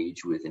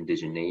engage with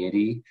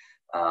indigeneity,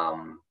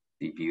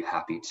 be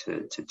happy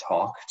to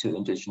talk to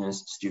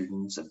Indigenous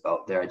students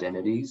about their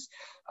identities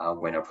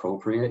when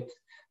appropriate.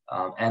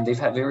 And they've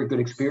had very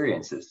good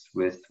experiences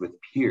with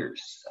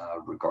peers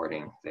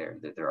regarding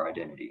their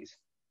identities.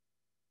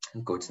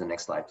 Go to the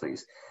next slide,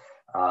 please.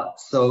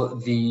 So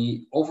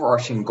the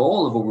overarching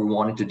goal of what we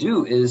wanted to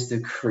do is to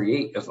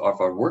create, of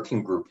our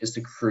working group, is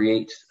to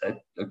create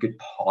a good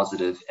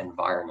positive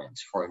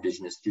environment for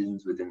Indigenous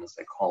students within the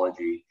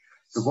psychology.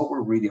 So what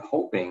we're really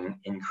hoping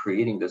in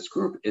creating this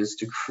group is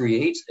to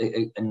create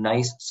a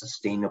nice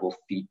sustainable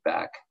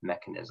feedback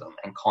mechanism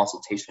and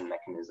consultation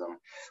mechanism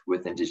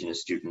with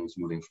Indigenous students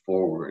moving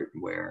forward,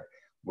 where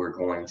we're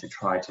going to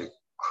try to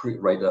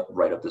write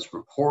up this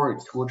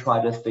report. We'll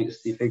try to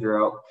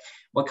figure out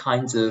what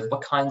kinds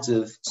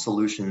of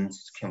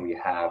solutions can we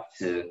have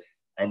to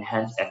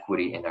enhance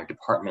equity in our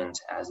department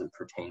as it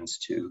pertains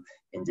to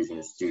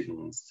Indigenous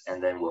students,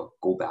 and then we'll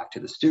go back to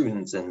the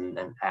students and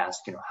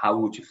ask,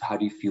 how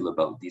do you feel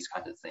about these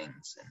kinds of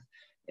things,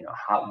 and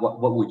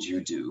what would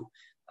you do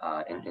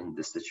in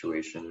this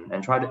situation,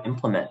 and try to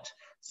implement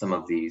some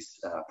of these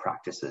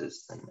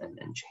practices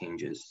and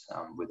changes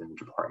within the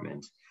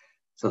department,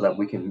 so that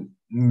we can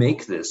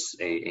make this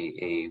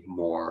a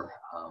more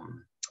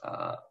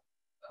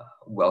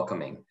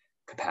welcoming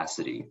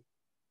capacity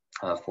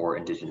for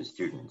Indigenous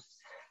students.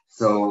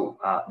 So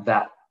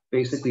that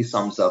basically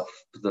sums up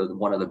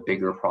one of the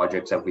bigger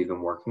projects that we've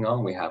been working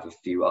on. We have a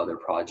few other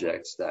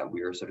projects that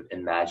we are sort of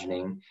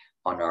imagining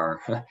on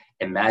our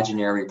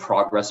imaginary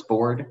progress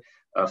board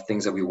of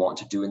things that we want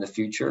to do in the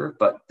future,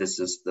 but this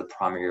is the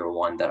primary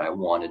one that I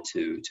wanted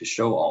to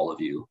show all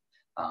of you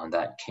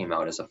that came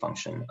out as a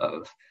function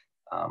of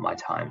my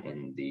time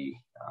in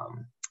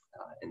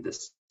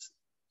this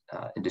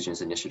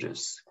Indigenous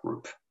Initiatives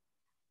group.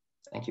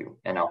 Thank you,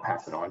 and I'll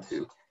pass it on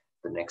to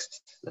the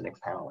next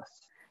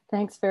panelist.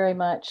 Thanks very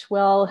much.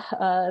 Well,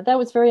 that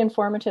was very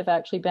informative,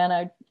 actually, Ben.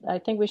 I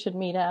think we should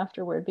meet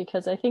afterward,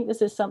 because I think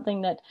this is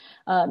something that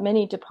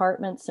many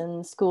departments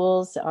and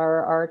schools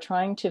are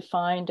trying to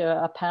find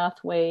a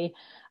pathway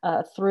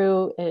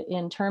through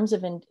in terms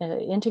of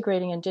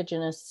integrating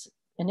Indigenous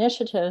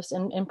initiatives,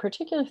 and in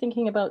particular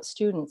thinking about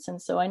students.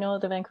 And so I know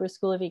the Vancouver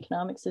School of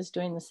Economics is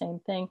doing the same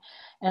thing,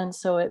 and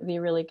so it'd be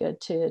really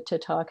good to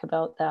talk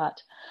about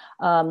that.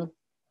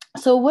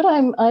 So what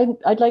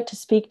I'd like to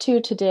speak to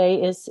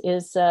today is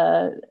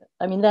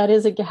I mean, that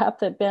is a gap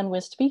that Ben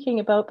was speaking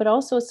about, but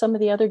also some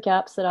of the other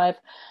gaps that I've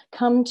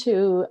come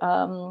to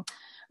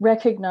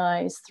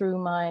recognize through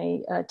my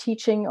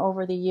teaching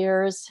over the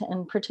years,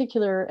 in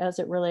particular as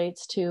it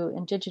relates to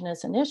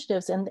Indigenous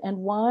initiatives, and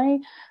why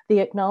the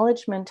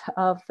acknowledgement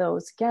of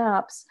those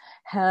gaps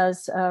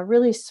has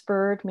really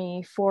spurred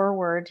me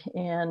forward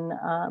in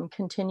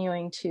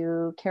continuing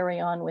to carry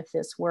on with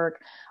this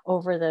work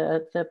over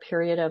the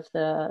period of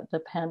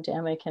the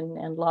pandemic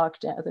and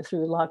lockdown,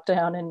 through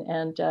lockdown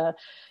and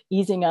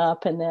easing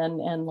up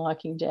and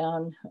locking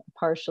down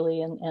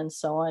partially and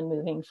so on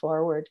moving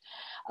forward.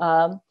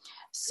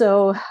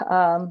 So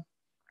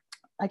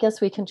I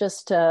guess we can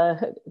just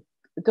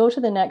go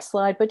to the next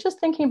slide, but just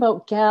thinking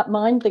about gap,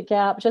 mind the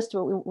gap, just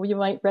you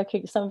might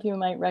some of you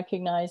might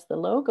recognize the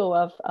logo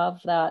of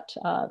that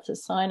the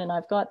sign, and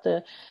I've got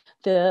the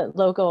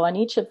logo on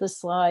each of the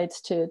slides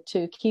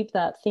to keep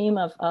that theme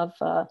of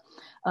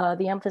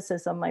the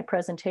emphasis of my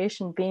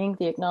presentation being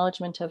the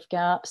acknowledgement of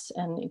gaps,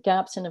 and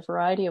gaps in a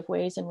variety of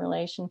ways in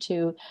relation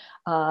to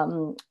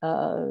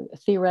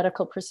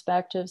theoretical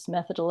perspectives,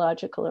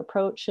 methodological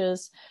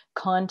approaches,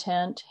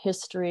 content,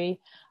 history,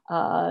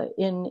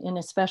 in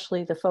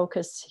especially the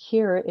focus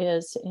here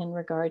is in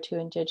regard to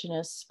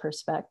Indigenous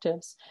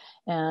perspectives.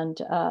 And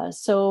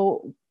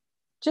so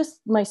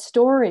just my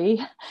story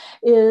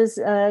is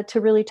to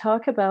really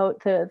talk about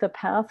the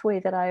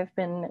pathway that I've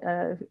been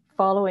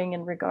following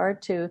in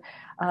regard to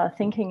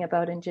thinking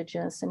about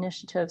Indigenous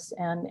initiatives,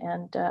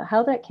 and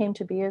how that came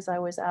to be as I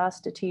was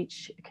asked to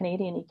teach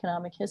Canadian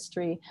economic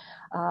history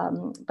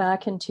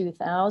back in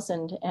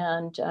 2000.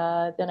 And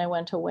then I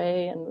went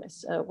away and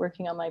was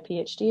working on my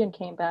PhD and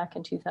came back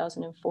in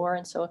 2004.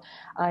 And so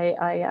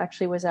I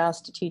actually was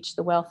asked to teach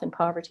the wealth and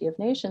poverty of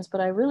nations, but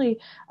I really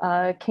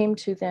came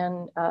to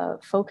then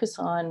focus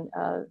on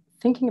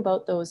thinking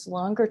about those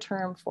longer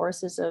term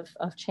forces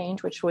of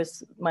change, which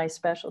was my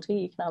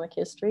specialty, economic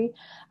history.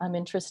 I'm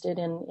interested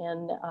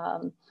in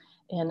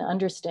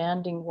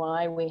understanding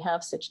why we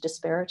have such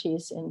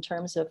disparities in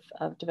terms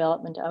of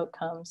development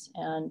outcomes.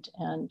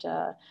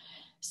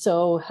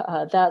 So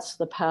that's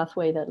the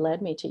pathway that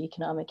led me to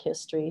economic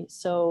history.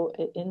 So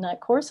in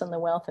that course on the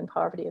wealth and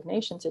poverty of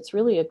nations, it's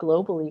really a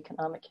global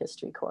economic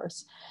history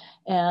course.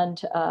 And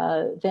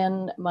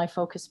then my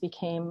focus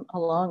became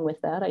along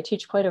with that. I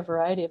teach quite a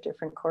variety of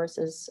different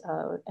courses,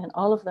 and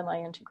all of them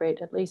I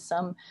integrate at least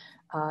some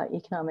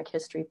economic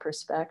history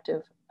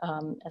perspective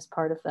as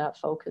part of that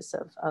focus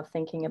of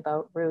thinking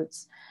about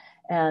roots.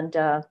 And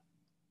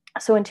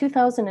so in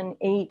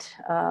 2008,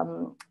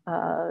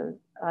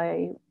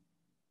 I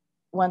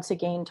once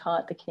again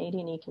taught the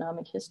Canadian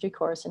Economic History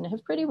course, and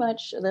have pretty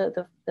much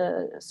the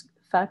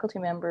faculty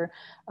member,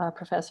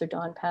 Professor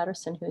Don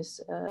Patterson,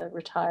 who's a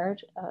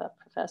retired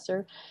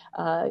professor,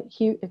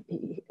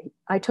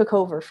 I took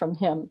over from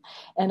him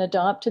and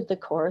adopted the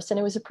course, and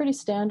it was a pretty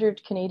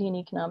standard Canadian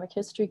economic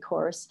history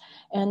course.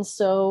 And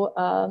so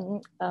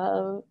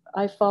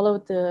I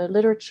followed the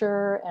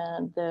literature,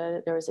 and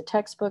there was a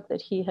textbook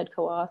that he had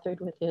co-authored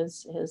with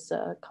his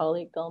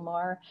colleague Bill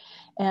Maher.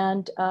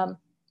 And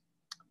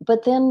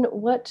but then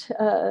what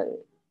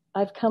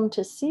I've come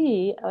to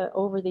see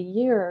over the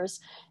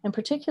years, in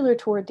particular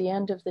toward the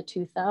end of the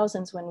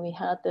 2000s when we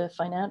had the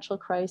financial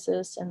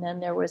crisis, and then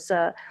there was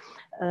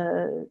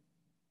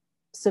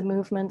some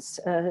movements,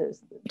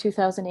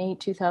 2008,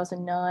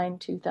 2009,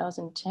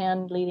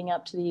 2010, leading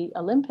up to the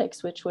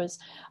Olympics, which was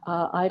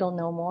Idle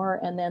No More,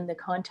 and then the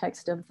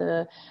context of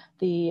the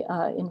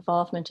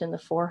involvement in the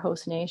 4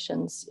 host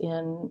nations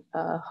in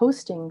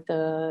hosting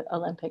the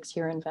Olympics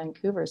here in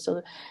Vancouver.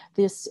 So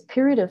this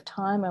period of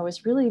time, I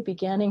was really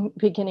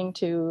beginning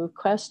to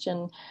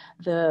question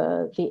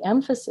the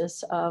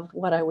emphasis of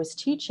what I was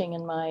teaching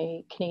in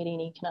my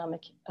Canadian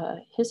economic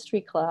history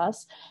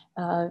class,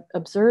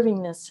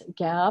 observing this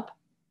gap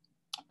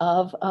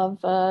of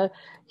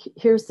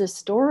here's this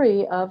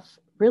story of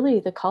really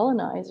the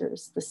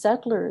colonizers, the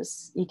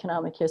settlers'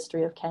 economic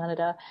history of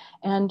Canada,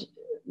 and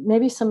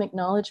maybe some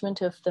acknowledgement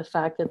of the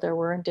fact that there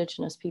were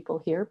Indigenous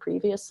people here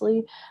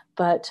previously,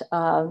 but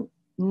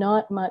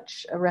not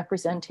much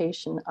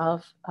representation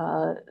of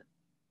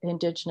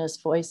Indigenous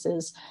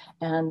voices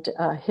and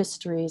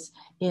histories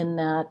in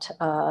that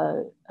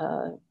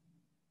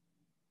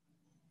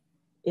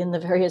in the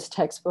various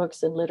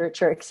textbooks and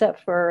literature,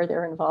 except for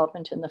their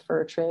involvement in the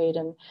fur trade.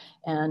 And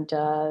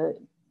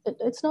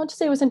it's not to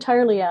say it was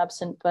entirely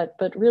absent, but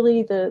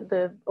really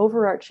the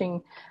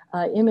overarching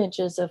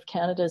images of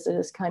Canada as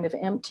this kind of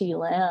empty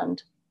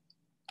land.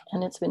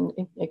 And it's been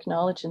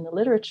acknowledged in the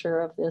literature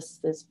of this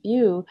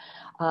view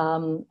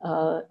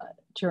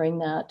during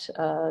that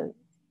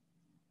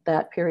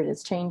period.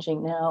 Is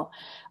changing now.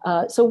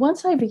 So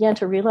once I began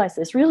to realize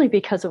this, really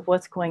because of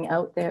what's going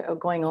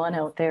on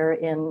out there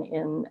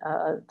in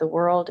the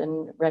world,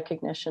 and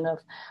recognition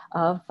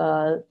of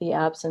the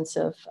absence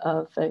of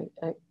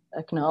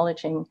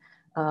acknowledging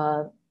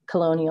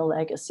colonial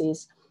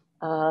legacies,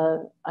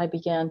 I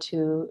began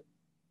to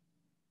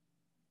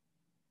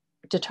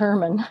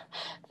determine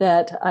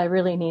that I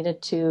really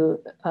needed to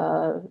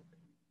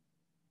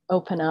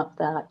open up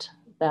that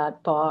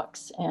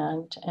box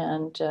and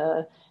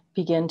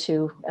begin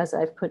to, as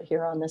I've put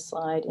here on this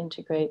slide,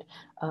 integrate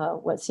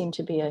what seemed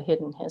to be a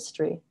hidden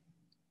history.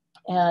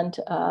 And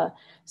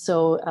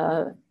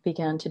so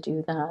began to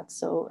do that.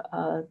 So,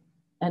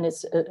 and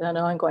it's an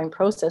ongoing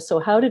process. So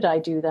how did I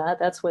do that?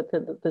 That's what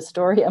the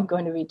story I'm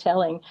going to be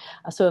telling.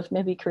 So if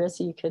maybe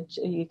Carissa,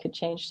 you could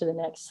change to the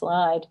next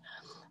slide.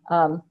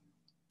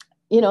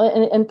 You know,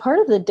 and part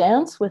of the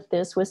dance with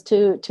this was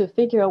to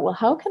figure out, well,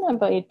 how can I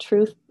be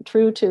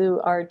true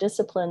to our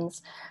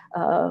discipline's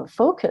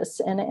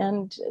focus?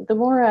 And the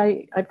more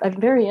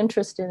I'm very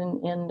interested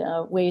in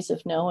ways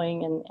of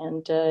knowing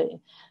and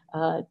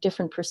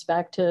different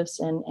perspectives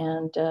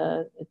and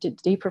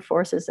deeper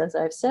forces, as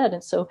I've said.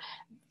 And so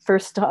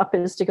first stop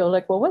is to go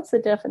like, well, what's the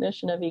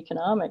definition of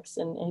economics?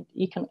 And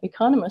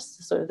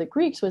economists, sort of the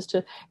Greeks,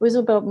 it was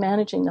about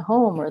managing the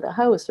home or the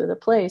house or the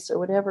place or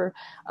whatever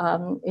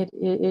it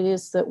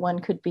is that one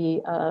could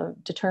be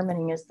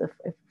determining as the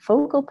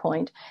focal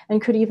point,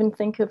 and could even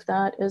think of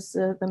that as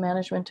the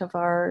management of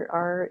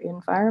our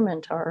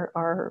environment,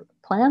 our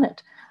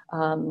planet.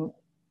 And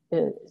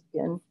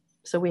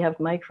so we have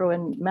micro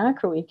and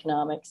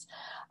macroeconomics.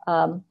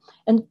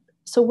 And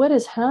so what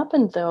has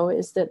happened, though,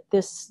 is that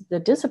the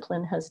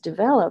discipline has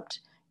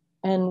developed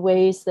in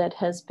ways that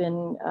has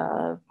been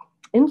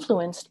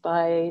influenced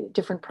by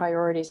different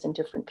priorities in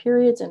different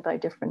periods and by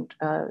different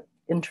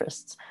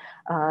interests.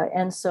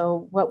 And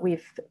so what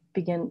we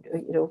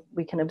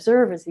can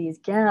observe is these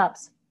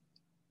gaps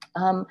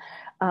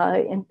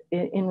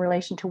in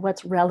relation to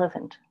what's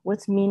relevant,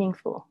 what's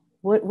meaningful.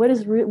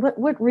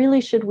 What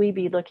really should we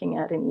be looking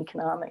at in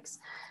economics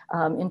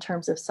in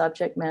terms of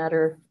subject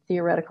matter,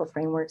 theoretical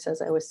frameworks,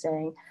 as I was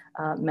saying,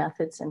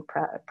 methods and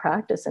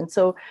practice. And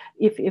so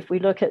if we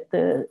look at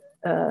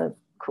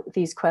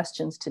these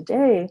questions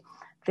today,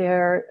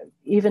 they're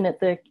even at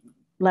the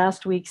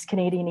last week's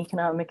Canadian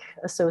Economic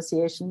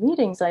Association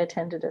meetings, I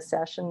attended a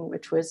session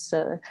which was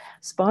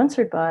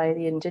sponsored by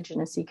the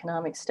Indigenous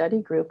Economic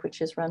Study Group, which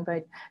is run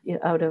by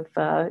out of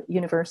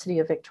University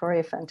of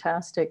Victoria,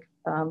 fantastic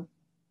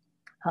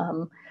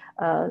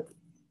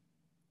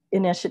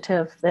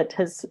initiative that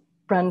has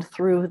run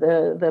through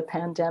the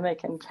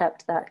pandemic and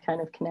kept that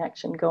kind of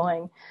connection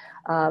going,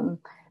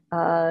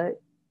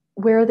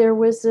 where there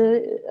was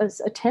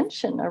a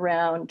tension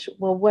around,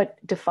 well, what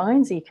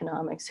defines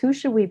economics? Who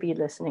should we be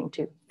listening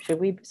to?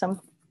 Some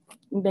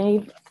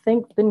may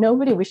think that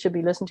nobody we should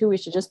be listening to, we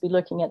should just be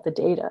looking at the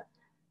data.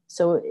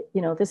 So,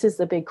 this is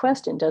the big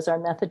question. Does our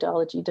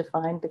methodology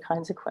define the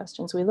kinds of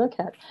questions we look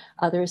at?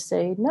 Others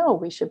say, no,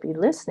 we should be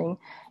listening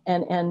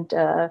and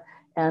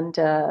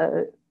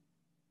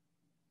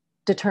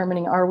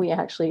determining, are we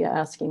actually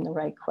asking the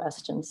right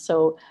questions?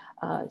 So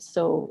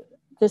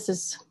this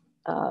has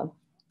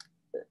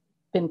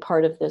been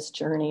part of this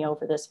journey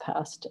over this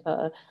past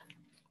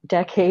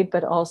decade,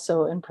 but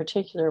also in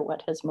particular,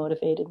 what has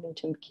motivated me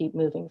to keep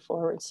moving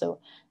forward. So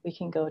we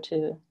can go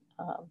to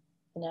the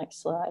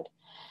next slide.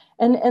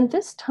 And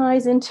this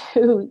ties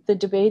into the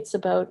debates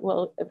about,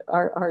 well,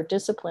 our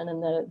discipline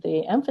and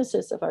the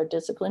emphasis of our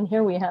discipline.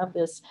 Here we have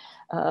this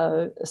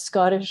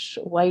Scottish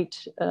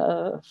white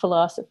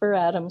philosopher,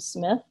 Adam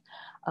Smith,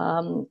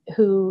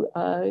 who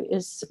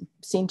is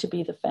seen to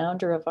be the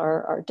founder of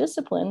our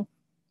discipline.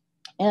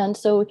 And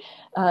so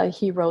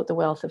he wrote The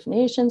Wealth of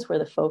Nations, where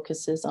the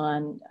focus is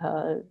on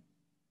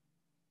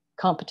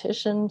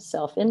competition,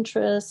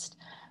 self-interest,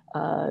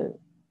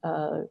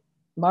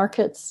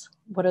 markets.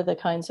 What are the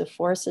kinds of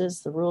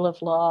forces, the rule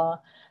of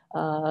law,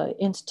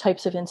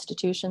 types of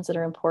institutions that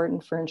are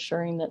important for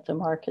ensuring that the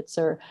markets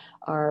are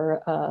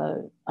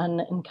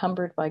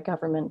unencumbered by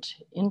government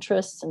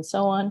interests and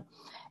so on.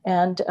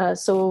 And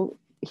so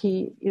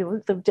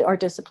our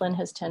discipline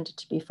has tended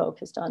to be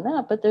focused on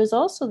that. But there's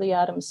also the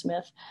Adam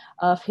Smith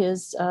of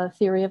his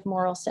theory of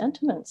moral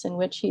sentiments, in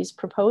which he's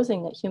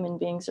proposing that human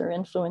beings are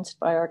influenced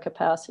by our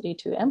capacity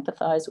to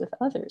empathize with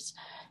others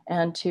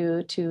and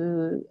to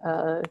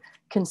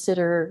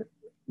consider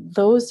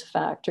those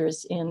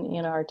factors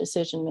in our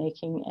decision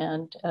making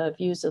and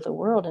views of the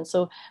world. And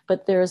so,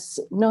 but there's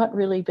not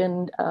really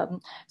been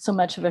so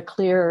much of a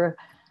clear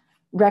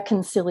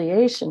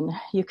reconciliation,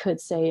 you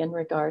could say, in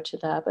regard to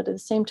that. But at the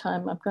same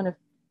time,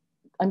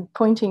 I'm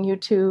pointing you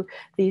to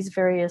these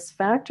various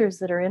factors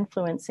that are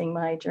influencing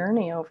my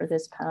journey over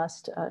this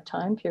past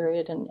time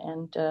period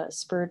and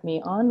spurred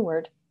me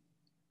onward.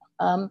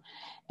 And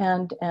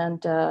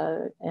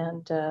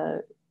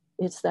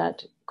it's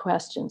that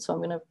question. So I'm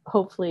going to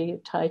hopefully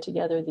tie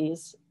together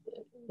these,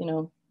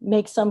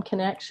 make some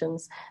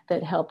connections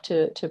that help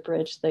to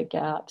bridge the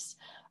gaps.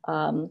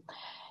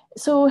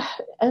 So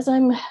as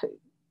I'm,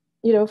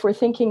 if we're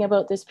thinking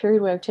about this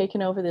period where I've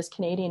taken over this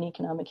Canadian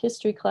economic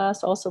history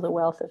class, also the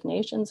Wealth of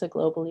Nations, a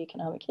global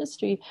economic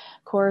history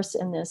course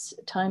in this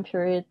time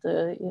period,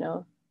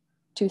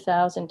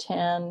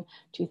 2010,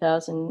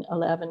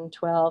 2011,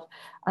 12,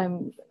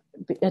 I'm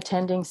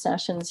attending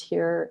sessions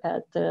here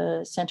at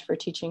the Center for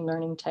Teaching,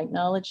 Learning,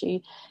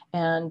 Technology,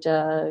 and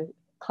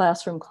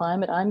classroom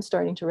climate, I'm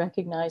starting to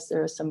recognize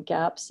there are some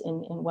gaps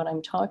in what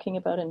I'm talking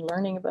about and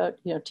learning about,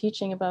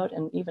 teaching about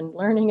and even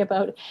learning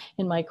about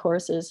in my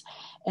courses.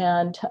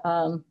 And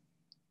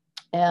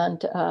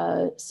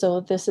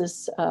so this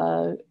is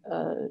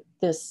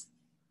this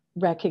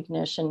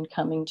recognition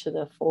coming to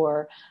the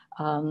fore,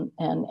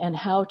 and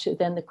how to,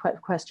 then the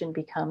question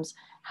becomes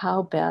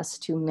how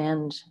best to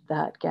mend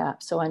that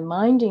gap. So I'm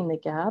minding the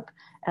gap,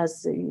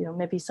 as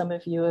maybe some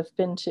of you have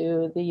been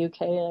to the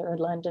UK or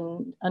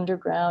London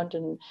Underground,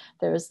 and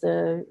there's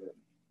the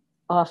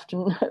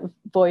often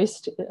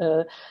voiced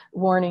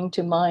warning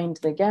to mind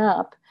the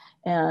gap.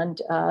 And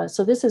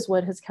so this is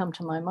what has come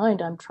to my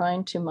mind. I'm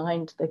trying to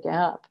mind the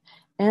gap,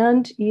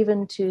 and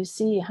even to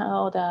see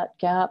how that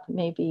gap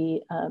may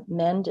be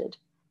mended.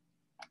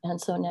 And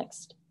so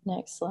next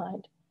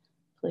slide,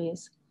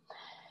 please.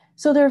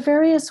 So there are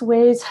various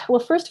ways.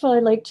 Well, first of all,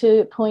 I'd like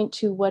to point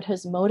to what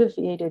has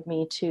motivated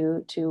me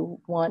to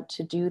want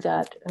to do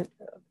that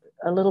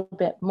a little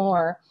bit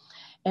more,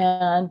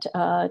 and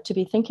to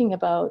be thinking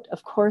about,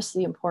 of course,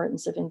 the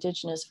importance of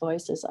Indigenous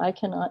voices. I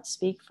cannot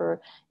speak for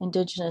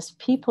Indigenous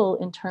people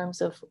in terms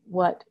of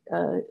what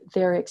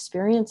their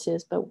experience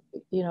is, but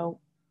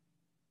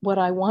what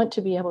I want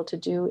to be able to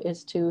do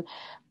is to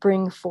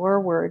bring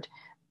forward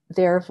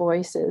their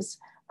voices,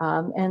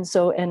 and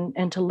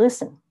to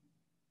listen.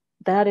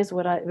 That is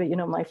what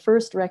my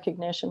first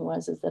recognition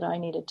is that I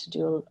needed to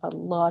do a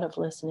lot of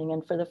listening.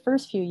 And for the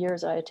first few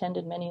years, I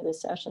attended many of the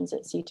sessions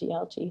at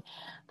CTLT.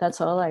 That's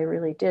all I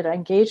really did. I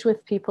engaged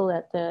with people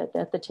at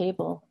the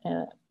table,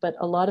 but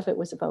a lot of it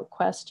was about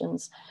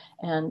questions,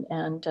 and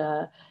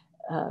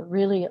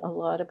really a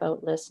lot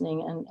about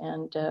listening.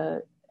 And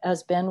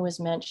as Ben was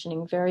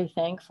mentioning, very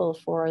thankful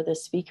for the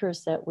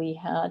speakers that we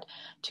had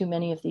to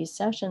many of these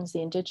sessions,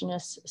 the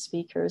Indigenous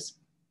speakers,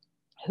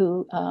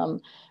 who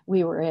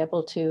we were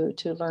able to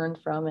learn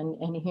from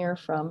and hear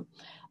from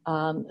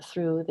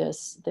through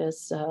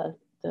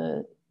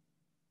the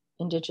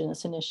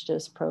Indigenous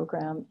Initiatives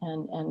program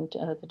and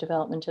the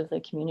development of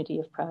the community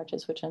of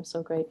practice, which I'm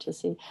so great to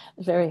see.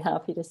 Very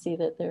happy to see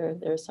that there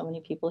are so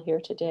many people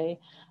here today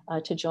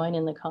to join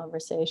in the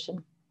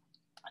conversation.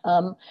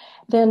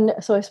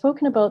 So I've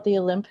spoken about the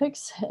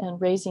Olympics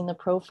and raising the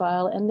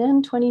profile, and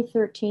then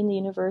 2013, the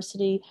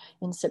university,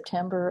 in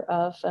September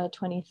of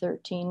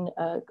 2013,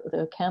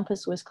 the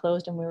campus was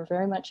closed, and we were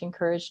very much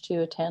encouraged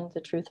to attend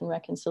the Truth and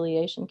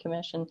Reconciliation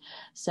Commission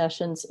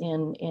sessions at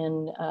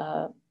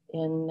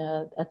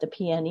the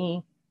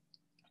PNE.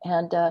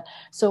 And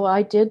so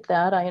I did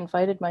that. I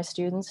invited my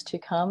students to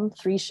come.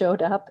 3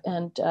 showed up,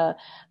 and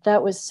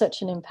that was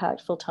such an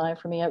impactful time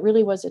for me. It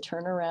really was a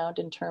turnaround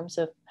in terms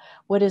of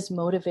what is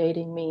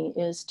motivating me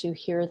is to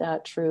hear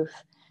that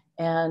truth.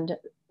 And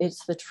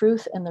it's the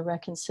truth and the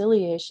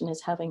reconciliation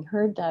is having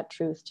heard that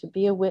truth, to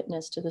be a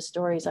witness to the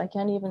stories. I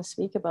can't even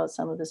speak about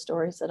some of the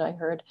stories that I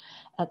heard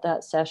at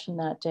that session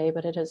that day,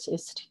 but it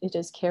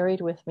has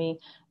carried with me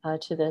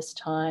to this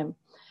time.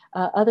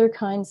 Other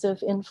kinds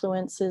of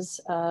influences,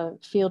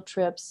 field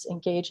trips,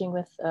 engaging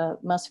with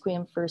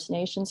Musqueam First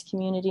Nations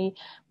community.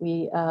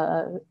 We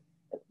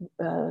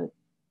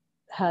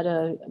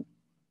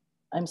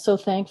I'm so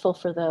thankful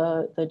for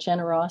the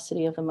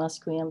generosity of the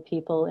Musqueam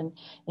people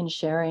in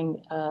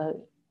sharing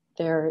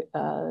their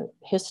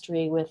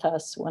history with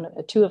us,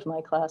 2 of my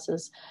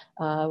classes,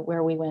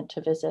 where we went to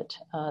visit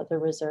the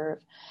reserve.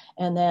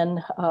 And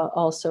then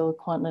also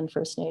Kwantlen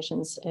First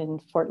Nations in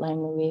Fort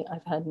Langley.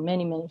 I've had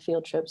many, many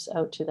field trips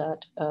out to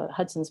that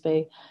Hudson's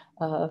Bay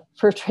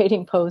fur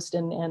trading post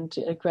and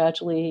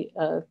gradually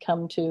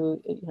come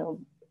to,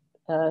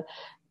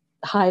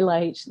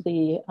 highlight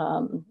the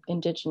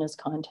Indigenous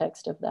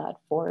context of that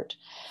fort.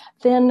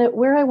 Then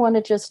where I want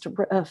to just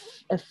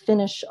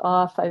finish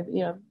off,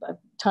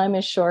 time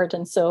is short,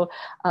 and so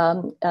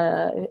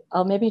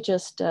I'll maybe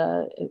just,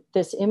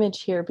 this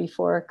image here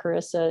before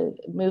Carissa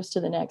moves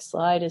to the next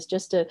slide is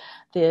just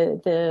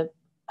the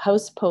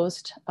house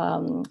post,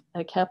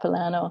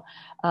 Capilano,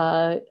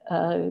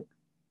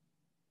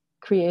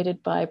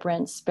 created by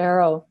Brent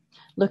Sparrow,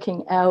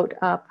 looking out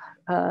up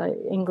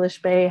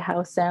English Bay,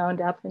 Howe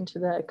Sound, up into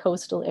the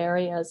coastal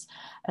areas,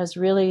 as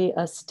really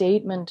a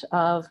statement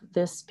of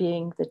this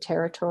being the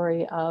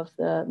territory of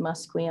the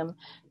Musqueam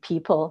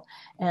people.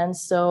 And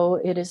so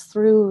it is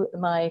through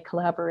my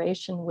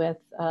collaboration with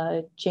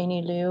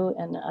Janie Liu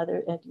and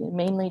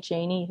mainly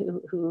Janie,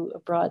 who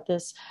brought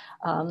this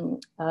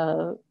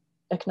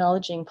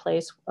Acknowledging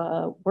Place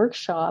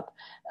workshop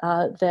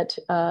that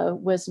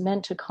was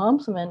meant to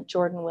complement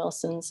Jordan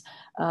Wilson's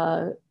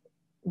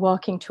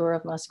walking tour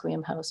of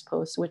Musqueam House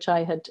Posts, which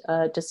I had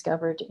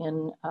discovered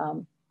in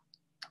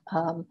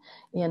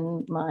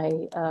my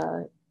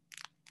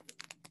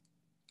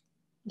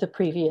the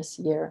previous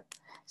year.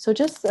 So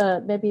just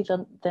maybe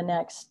the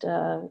next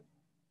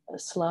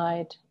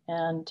slide,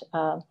 and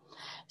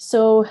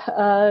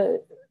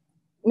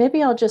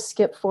maybe I'll just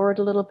skip forward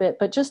a little bit,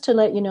 but just to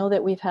let you know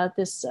that we've had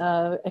this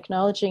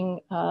Acknowledging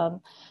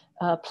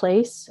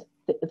Place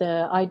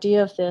the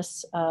idea of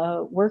this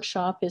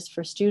workshop is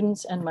for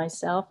students and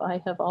myself.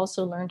 I have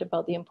also learned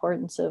about the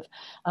importance of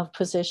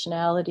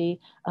positionality,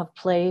 of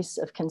place,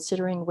 of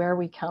considering where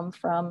we come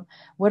from,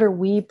 what are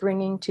we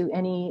bringing to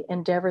any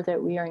endeavor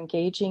that we are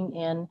engaging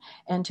in,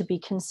 and to be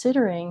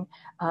considering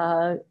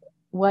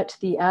what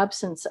the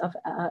absence of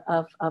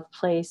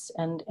place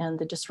and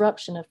the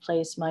disruption of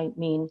place might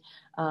mean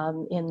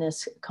in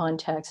this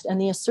context. And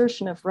the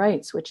assertion of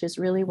rights, which is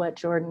really what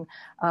Jordan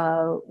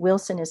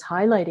Wilson is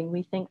highlighting.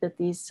 We think that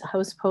these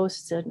house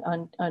posts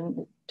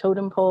on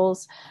totem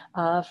poles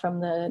from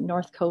the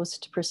North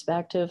Coast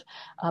perspective,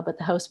 but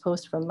the house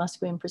post from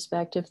Musqueam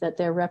perspective, that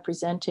they're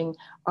representing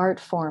art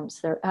forms.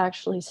 They're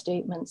actually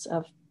statements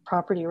of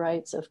property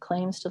rights, of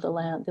claims to the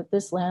land, that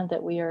this land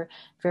that we are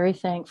very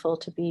thankful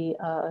to be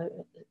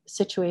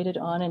situated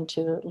on and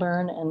to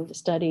learn and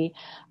study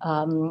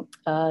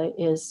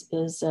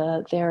is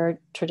their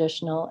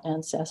traditional,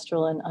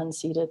 ancestral, and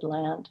unceded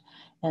land.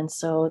 And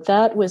so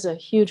that was a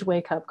huge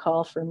wake-up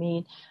call for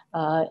me,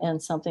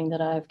 and something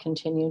that I've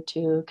continued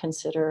to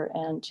consider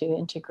and to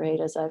integrate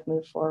as I've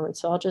moved forward.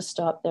 So I'll just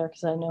stop there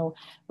because I know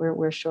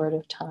we're short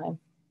of time.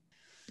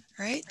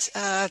 Right.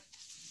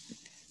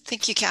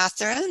 Thank you,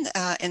 Catherine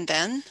and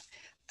Ben.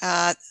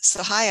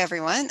 So hi,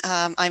 everyone.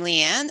 I'm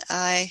Leanne.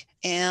 I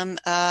am,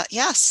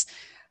 yes,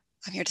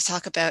 I'm here to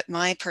talk about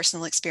my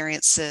personal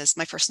experiences,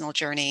 my personal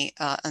journey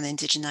on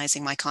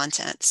indigenizing my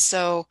content.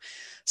 So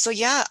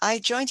yeah, I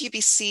joined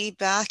UBC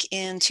back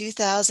in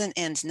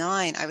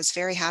 2009. I was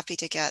very happy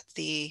to get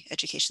the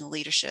educational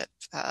leadership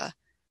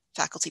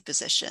faculty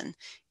position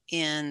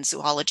in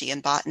zoology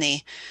and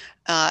botany.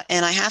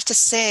 And I have to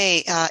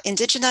say,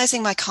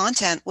 indigenizing my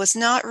content was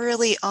not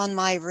really on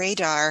my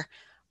radar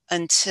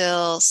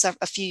until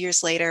a few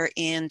years later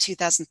in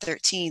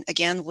 2013,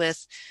 again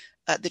with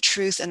the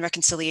Truth and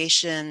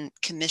Reconciliation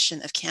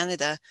Commission of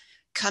Canada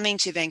coming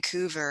to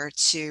Vancouver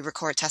to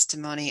record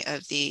testimony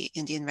of the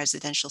Indian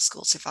residential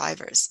school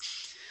survivors.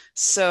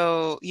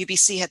 So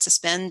UBC had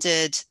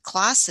suspended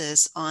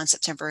classes on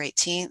September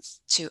 18th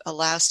to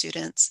allow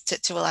students,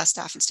 to allow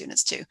staff and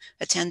students to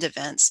attend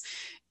events.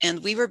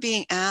 And we were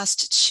being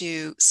asked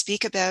to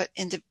speak about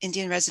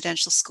Indian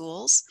residential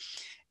schools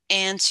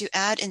and to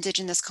add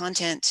Indigenous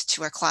content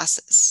to our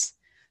classes.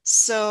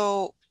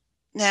 So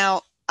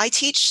now I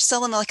teach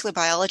cell and molecular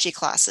biology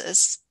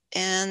classes,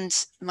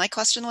 and my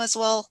question was,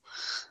 well,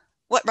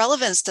 what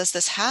relevance does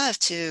this have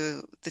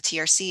to the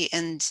TRC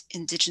and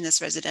Indigenous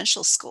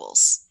residential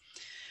schools?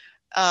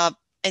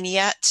 And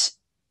yet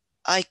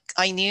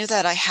I knew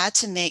that I had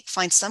to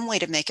find some way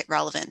to make it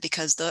relevant,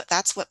 because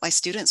that's what my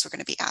students were going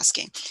to be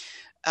asking.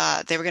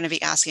 They were going to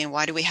be asking,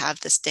 why do we have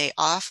this day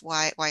off?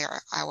 Why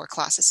are our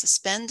classes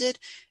suspended?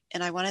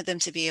 And I wanted them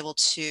to be able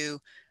to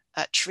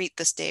treat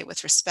this day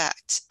with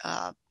respect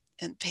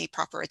and pay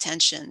proper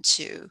attention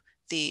to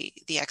the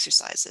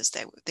exercises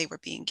that they were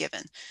being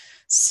given.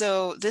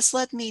 So this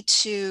led me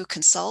to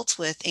consult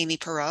with Amy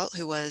Perrault,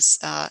 who was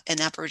an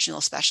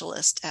Aboriginal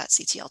specialist at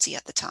CTLT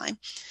at the time.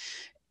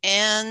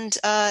 And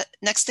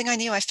next thing I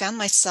knew, I found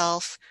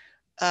myself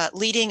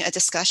leading a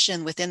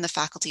discussion within the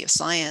Faculty of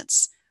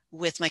Science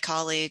with my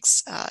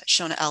colleagues,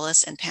 Shona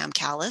Ellis and Pam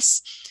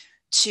Callis,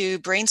 to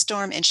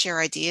brainstorm and share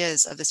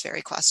ideas of this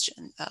very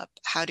question.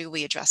 How do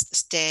we address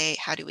this day?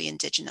 How do we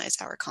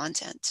indigenize our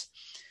content?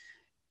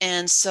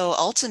 And so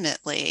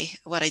ultimately,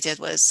 what I did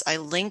was I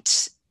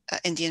linked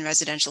Indian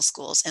residential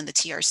schools and the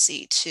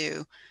TRC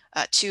to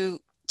two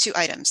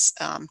items.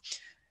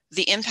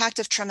 The impact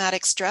of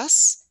traumatic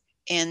stress,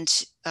 and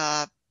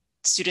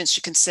students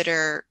should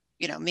consider,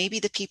 maybe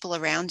the people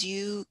around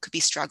you could be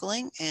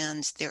struggling,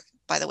 and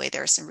by the way,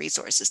 there are some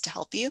resources to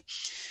help you.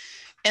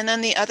 And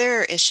then the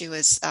other issue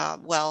is,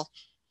 well,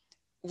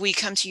 we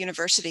come to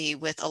university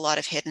with a lot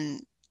of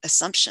hidden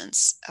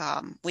assumptions.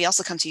 We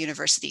also come to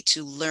university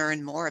to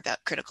learn more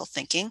about critical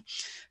thinking.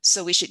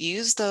 So we should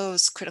use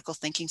those critical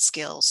thinking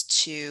skills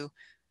to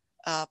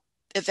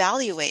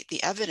evaluate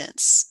the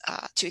evidence,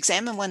 to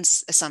examine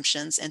one's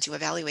assumptions and to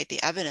evaluate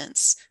the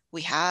evidence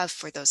we have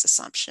for those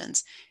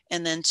assumptions,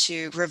 and then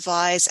to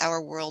revise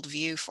our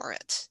worldview for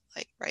it.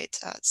 Right?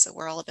 So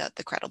we're all about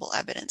the credible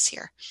evidence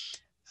here.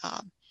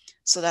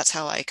 So that's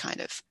how I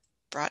kind of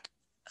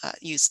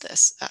used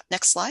this.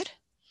 Next slide.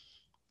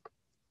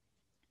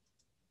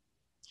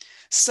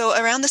 So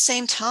around the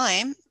same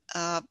time,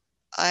 I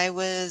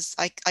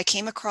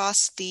came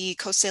across the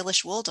Coast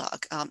Salish wool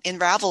dog in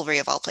Ravelry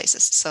of all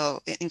places.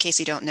 So in case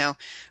you don't know,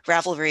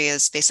 Ravelry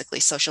is basically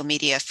social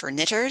media for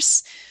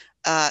knitters.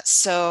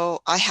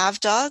 So I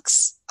have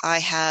dogs. I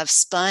have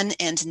spun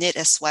and knit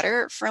a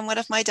sweater from one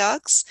of my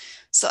dogs.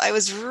 So I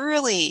was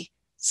really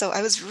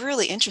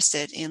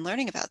interested in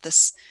learning about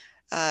this.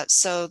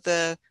 So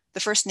the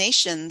First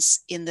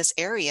Nations in this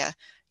area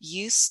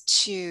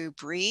used to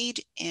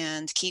breed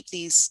and keep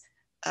these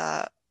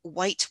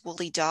white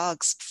woolly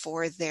dogs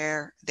for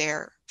their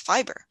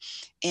fiber,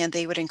 and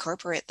they would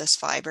incorporate this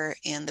fiber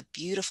in the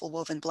beautiful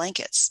woven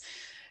blankets.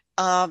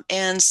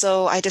 And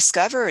so I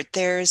discovered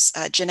there's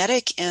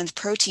genetic and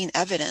protein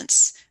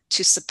evidence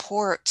to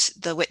support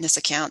the witness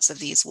accounts of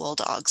these wool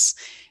dogs.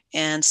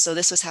 And so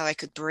this was how I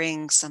could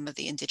bring some of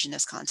the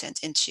Indigenous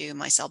content into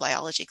my cell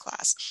biology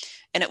class.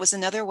 And it was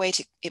another way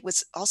to, it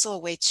was also a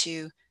way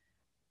to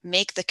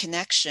make the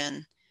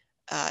connection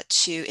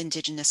to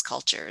Indigenous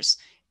cultures.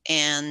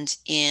 And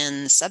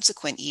in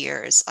subsequent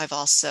years, I've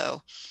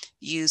also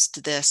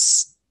used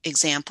this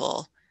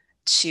example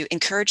to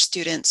encourage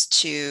students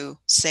to,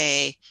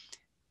 say,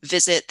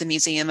 visit the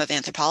Museum of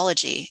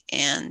Anthropology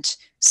and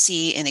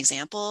see an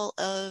example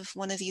of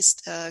one of these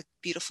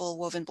beautiful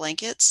woven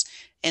blankets,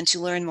 and to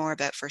learn more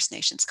about First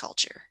Nations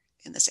culture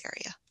in this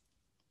area.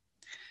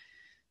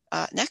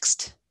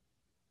 Next.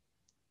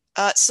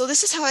 So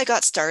this is how I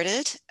got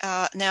started.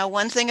 Now,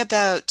 one thing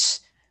about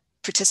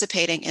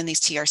participating in these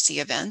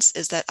TRC events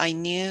is that I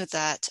knew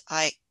that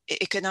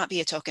it could not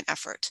be a token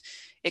effort.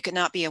 It could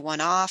not be a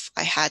one-off.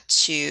 I had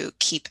to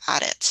keep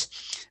at it.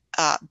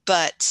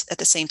 But at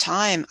the same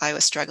time, I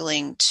was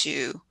struggling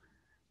to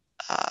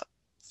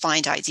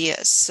find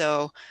ideas.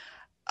 So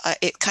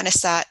it kind of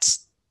sat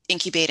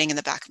incubating in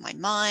the back of my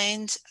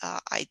mind.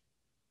 I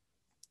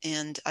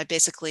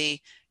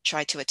basically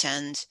tried to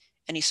attend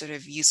any sort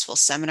of useful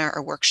seminar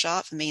or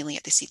workshop, mainly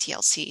at the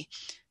CTLC,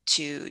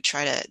 to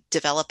try to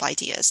develop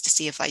ideas, to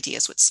see if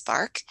ideas would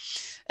spark.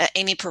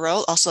 Amy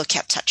Perot also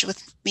kept touch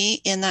with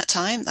me in that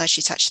time.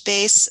 She touched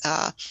base.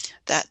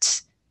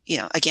 That,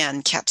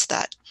 again, kept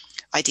that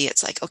idea.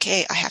 It's like,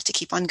 okay, I have to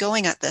keep on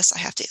going at this.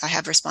 I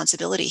have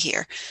responsibility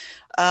here.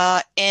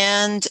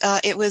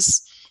 It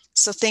was,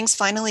 so things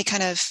finally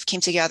kind of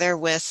came together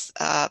with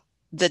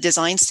the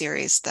design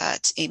series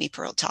that Amy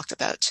Perot talked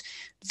about,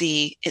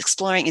 the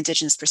Exploring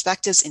Indigenous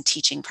Perspectives in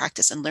Teaching,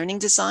 Practice, and Learning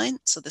Design.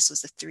 So this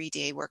was a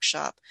 3-day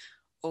workshop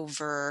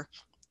over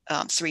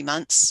 3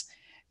 months,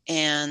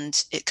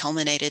 and it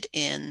culminated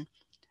in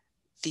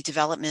the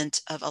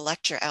development of a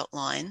lecture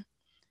outline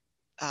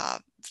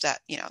that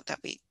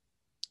we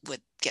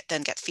would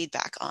get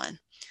feedback on.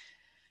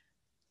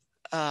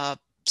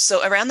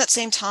 So around that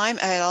same time,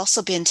 I had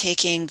also been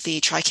taking the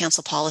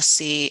Tri-Council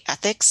Policy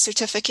Ethics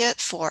Certificate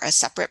for a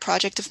separate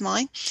project of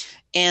mine.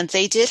 And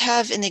they did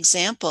have an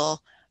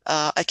example,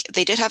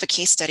 they did have a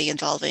case study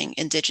involving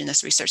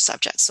Indigenous research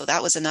subjects. So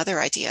that was another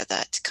idea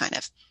that kind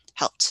of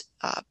helped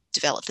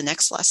develop the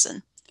next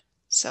lesson.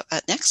 So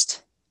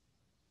next.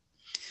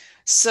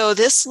 So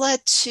this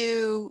led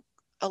to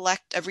a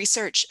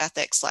research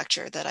ethics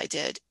lecture that I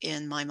did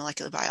in my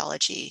molecular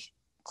biology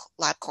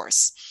lab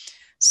course.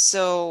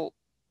 So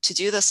to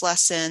do this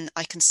lesson,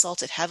 I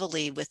consulted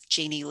heavily with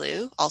Janie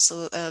Liu,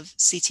 also of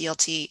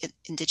CTLT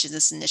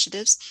Indigenous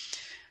Initiatives.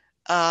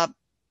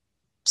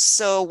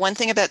 So one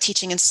thing about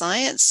teaching in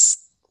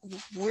science,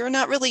 we're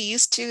not really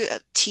used to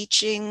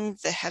teaching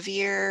the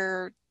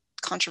heavier,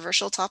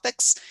 controversial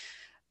topics.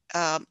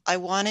 I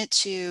wanted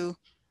to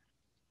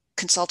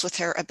consult with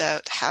her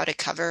about how to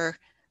cover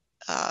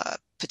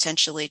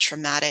potentially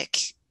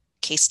traumatic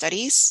case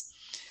studies,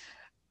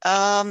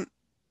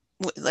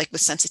 like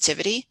with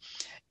sensitivity.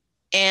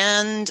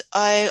 And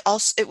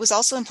it was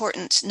also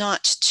important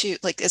not to,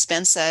 like, as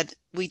Ben said,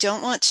 we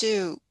don't want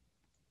to,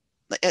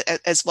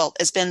 as well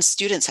as Ben's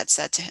students had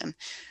said to him,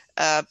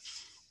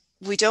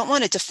 we don't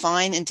want to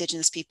define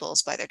Indigenous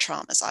peoples by their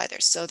traumas either.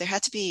 So there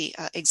had to be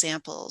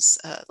examples,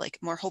 like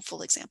more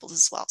hopeful examples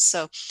as well.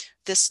 So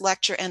this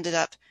lecture ended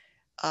up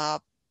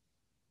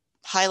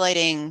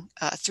highlighting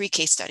 3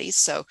 case studies.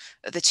 So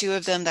the 2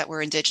 of them that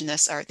were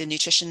Indigenous are the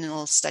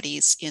nutritional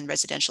studies in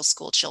residential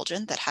school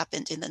children that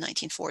happened in the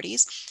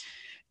 1940s,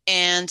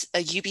 and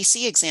a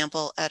UBC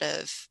example out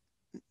of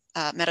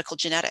medical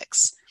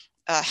genetics,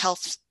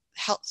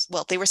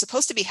 well, they were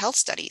supposed to be health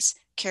studies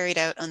carried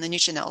out on the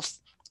Nutrinelf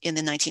in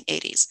the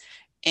 1980s.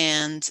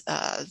 And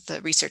the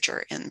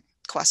researcher in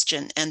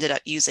question ended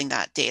up using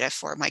that data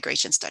for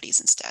migration studies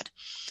instead.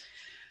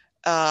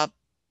 And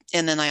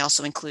then I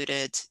also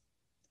included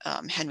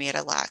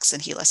Henrietta Lacks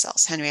and HeLa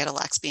cells, Henrietta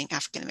Lacks being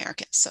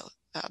African-American. So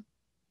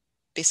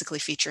basically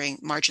featuring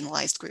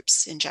marginalized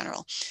groups in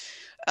general.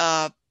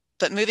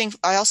 But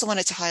I also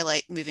wanted to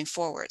highlight moving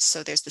forward.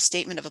 So there's the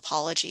statement of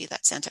apology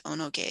that Santa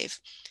Ono gave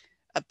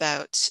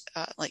about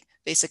like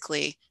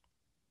basically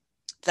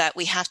that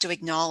we have to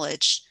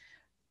acknowledge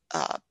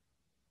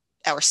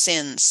our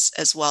sins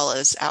as well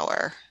as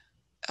our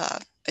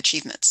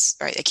achievements,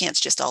 right? It can't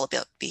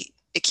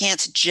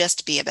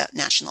just be about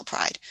national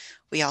pride.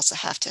 We also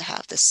have to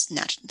have this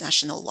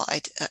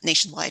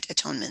nationwide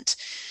atonement.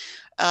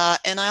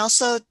 And I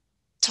also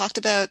talked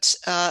about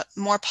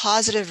more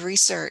positive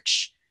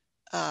research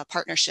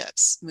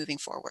partnerships moving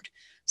forward.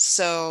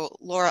 So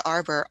Laura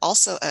Arbour,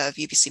 also of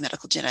UBC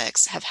Medical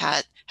Genetics, has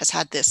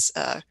had this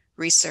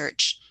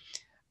research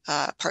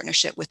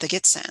partnership with the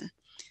Gitsan.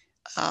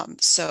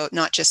 So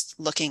not just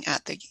looking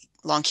at the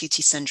long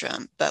QT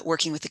syndrome, but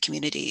working with the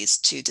communities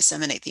to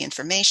disseminate the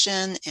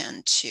information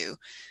and to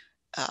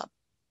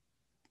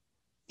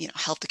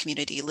help the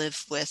community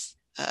live with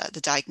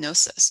the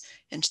diagnosis.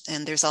 And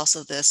there's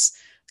also this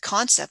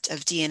concept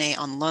of DNA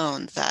on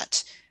loan,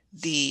 that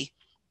the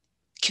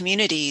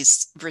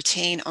communities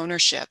retain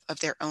ownership of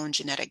their own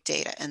genetic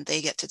data and they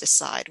get to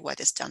decide what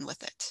is done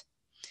with it.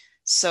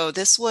 So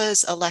this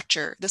was a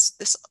lecture.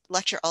 This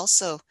lecture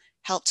also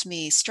helped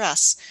me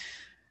stress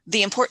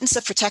the importance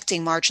of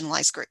protecting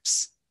marginalized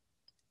groups,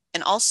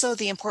 and also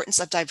the importance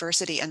of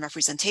diversity and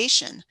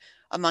representation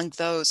among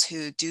those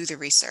who do the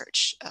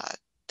research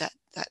that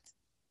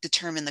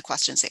determine the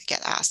questions that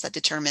get asked, that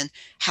determine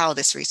how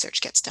this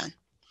research gets done.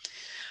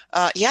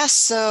 Yes,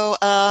 so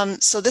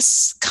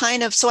this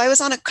kind of, so I was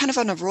on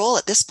a roll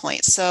at this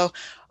point. So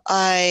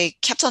I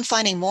kept on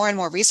finding more and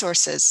more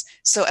resources.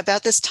 So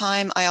about this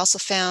time, I also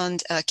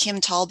found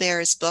Kim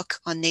Tallbear's book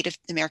on Native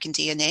American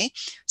DNA.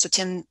 So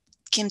Kim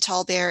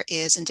Tallbear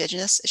is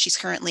Indigenous. She's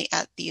currently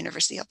at the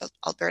University of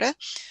Alberta.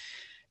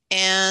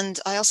 And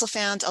I also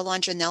found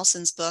Alondra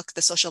Nelson's book,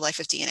 The Social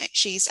Life of DNA.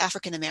 She's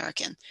African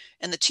American.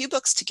 And the two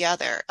books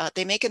together,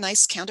 they make a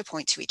nice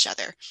counterpoint to each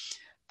other.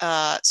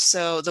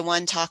 So the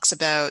one talks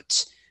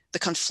about the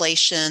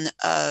conflation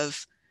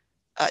of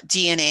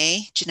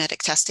DNA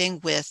genetic testing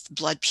with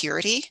blood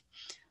purity,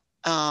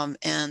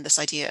 and this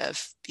idea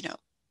of,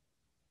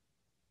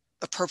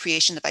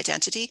 appropriation of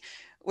identity,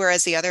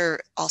 whereas the other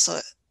also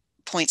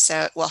points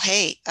out, well,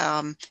 hey,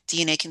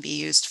 DNA can be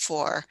used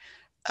for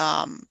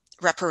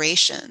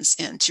reparations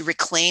and to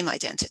reclaim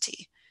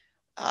identity.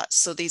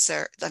 So these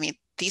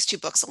two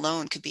books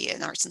alone could be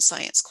an arts and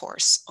science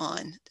course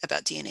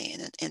about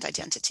DNA and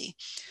identity.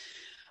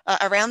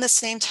 Around the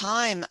same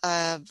time,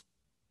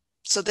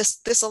 so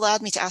this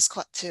allowed me to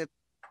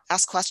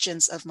ask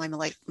questions of my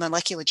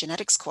molecular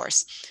genetics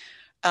course.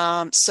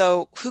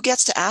 So who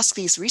gets to ask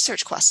these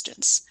research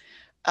questions?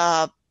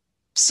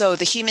 So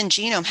the human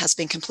genome has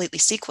been completely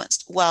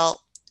sequenced.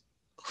 Well,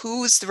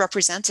 who's the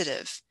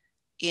representative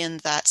in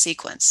that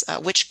sequence?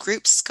 Which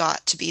groups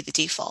got to be the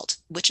default?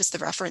 Which is the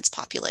reference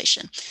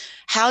population?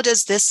 How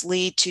does this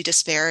lead to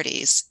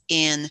disparities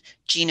in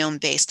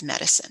genome-based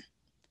medicine,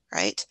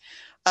 right?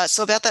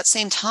 So about that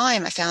same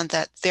time, I found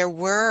that there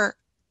were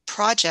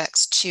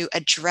projects to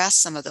address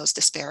some of those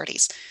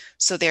disparities.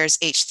 So there's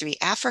H3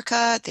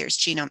 Africa, there's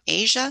Genome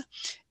Asia,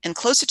 and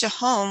closer to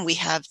home, we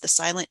have the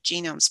Silent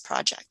Genomes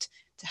Project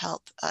to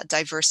help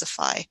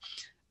diversify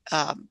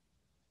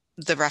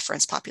the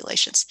reference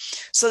populations.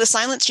 So the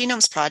Silent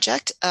Genomes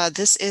Project,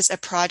 this is a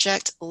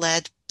project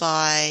led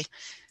by,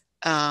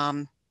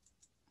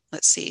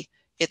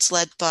 it's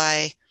led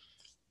by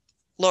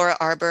Laura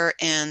Arbour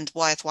and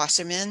Wyeth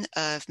Wasserman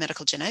of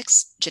Medical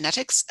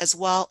Genetics, as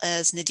well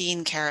as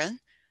Nadine Caron,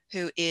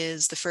 who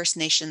is the First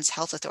Nations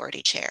Health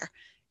Authority Chair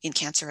in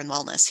Cancer and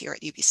Wellness here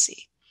at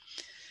UBC.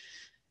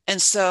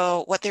 And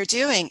so what they're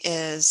doing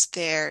is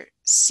they're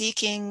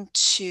seeking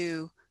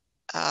to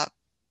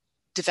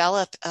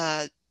develop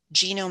a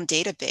genome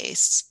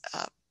database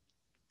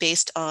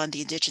based on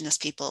the Indigenous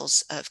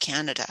peoples of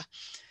Canada.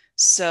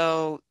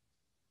 So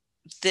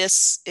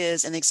this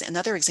is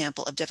another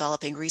example of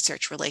developing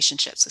research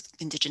relationships with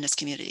Indigenous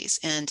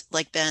communities. And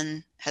like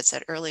Ben had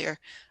said earlier,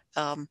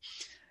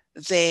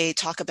 they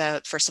talk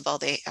about, first of all,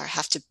 they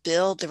have to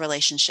build the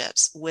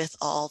relationships with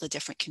all the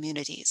different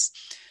communities.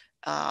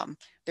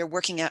 They're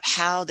working out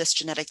how this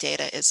genetic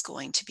data is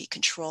going to be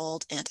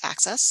controlled and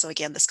accessed. So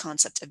again, this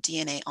concept of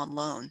DNA on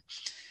loan.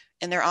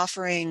 And they're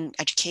offering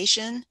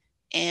education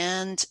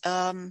and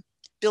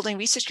building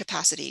research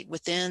capacity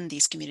within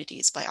these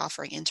communities by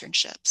offering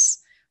internships.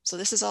 So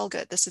this is all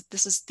good.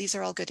 These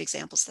are all good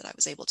examples that I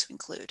was able to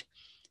include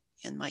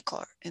in my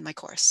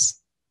course.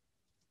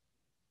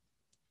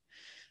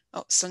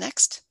 Oh, so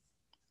next.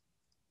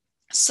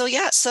 So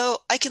yeah,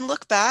 so I can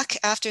look back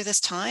after this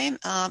time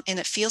and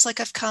it feels like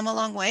I've come a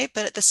long way,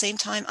 but at the same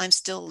time, I'm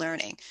still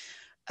learning.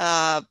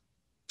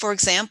 For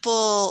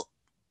example,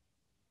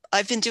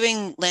 I've been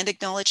doing land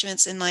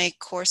acknowledgements in my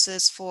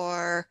courses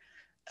for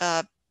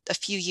a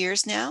few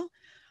years now,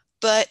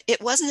 but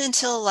it wasn't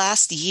until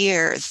last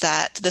year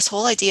that this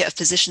whole idea of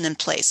position in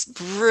place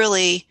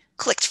really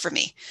clicked for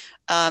me.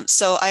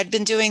 So I've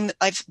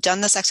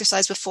done this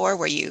exercise before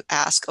where you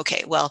ask,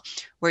 okay, well,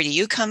 where do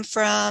you come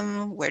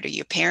from? Where do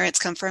your parents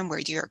come from?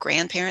 Where do your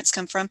grandparents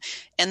come from?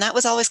 And that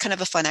was always kind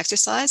of a fun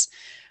exercise.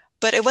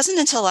 But it wasn't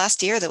until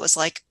last year that was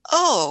like,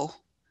 oh,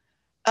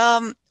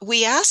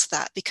 we ask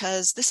that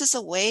because this is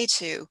a way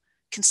to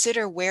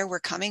consider where we're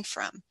coming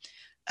from.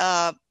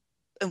 And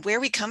where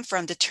we come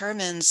from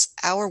determines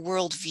our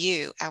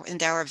worldview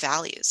and our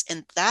values.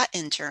 And that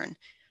in turn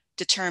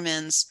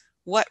determines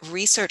what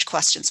research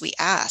questions we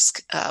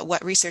ask,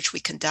 what research we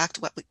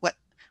conduct,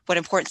 what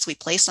importance we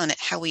place on it,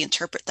 how we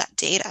interpret that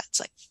data. It's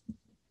like,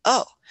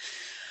 oh.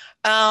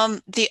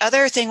 The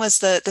other thing was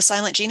the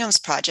Silent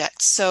Genomes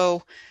Project.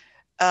 So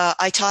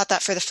I taught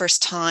that for the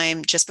first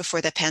time just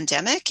before the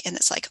pandemic. And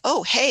it's like,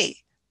 oh, hey,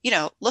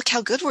 look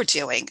how good we're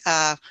doing.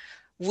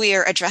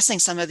 We're addressing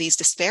some of these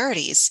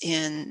disparities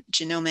in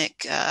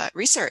genomic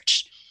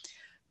research.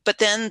 But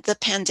then the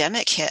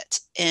pandemic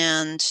hit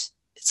and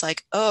it's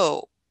like,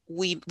 oh,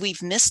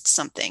 we've missed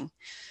something.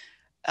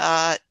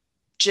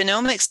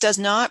 Genomics does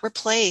not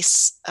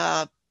replace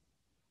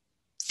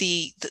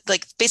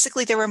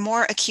basically there were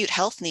more acute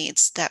health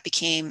needs that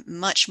became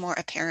much more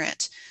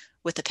apparent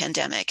with the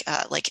pandemic,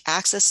 like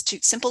access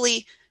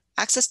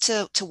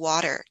to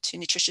water, to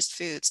nutritious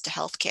foods, to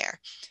healthcare,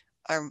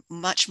 are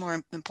much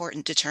more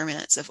important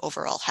determinants of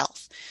overall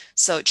health.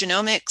 So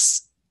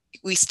genomics,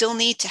 we still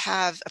need to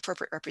have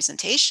appropriate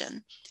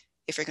representation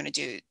if we're going to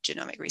do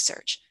genomic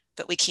research,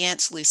 but we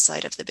can't lose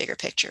sight of the bigger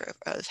picture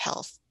of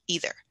health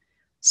either.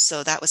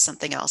 So that was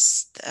something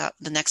else.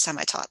 The next time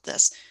I taught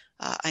this,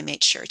 I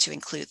made sure to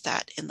include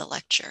that in the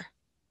lecture.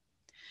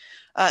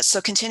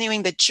 So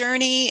continuing the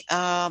journey,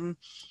 I'm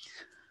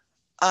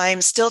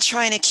still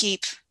trying to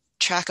keep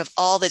track of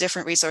all the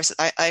different resources.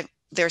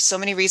 There are so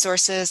many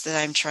resources that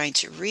I'm trying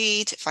to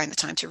read, find the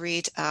time to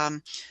read.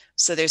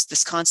 So there's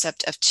this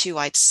concept of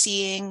two-eyed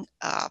seeing.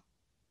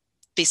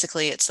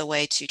 Basically, it's a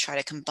way to try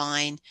to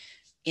combine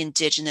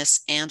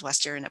Indigenous and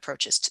Western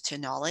approaches to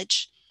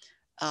knowledge.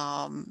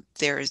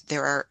 There's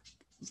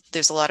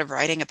a lot of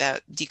writing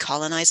about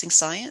decolonizing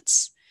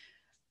science.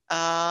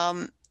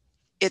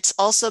 It's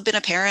also been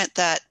apparent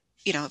that,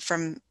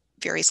 from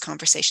various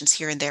conversations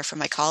here and there from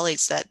my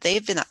colleagues, that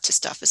they've been up to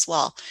stuff as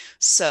well.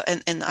 So,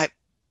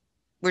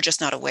 we're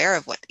just not aware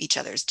of what each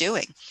other's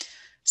doing.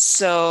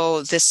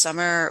 So this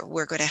summer,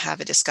 we're going to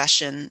have a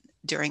discussion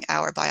during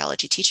our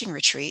biology teaching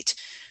retreat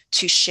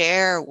to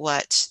share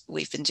what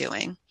we've been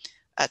doing,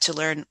 to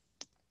learn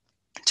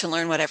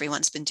what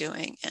everyone's been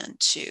doing, and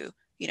to,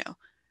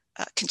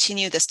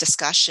 continue this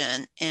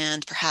discussion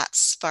and perhaps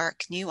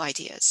spark new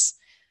ideas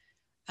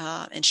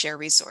and share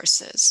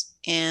resources.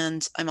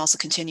 And I'm also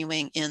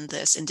continuing in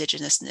this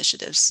Indigenous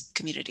Initiatives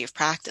community of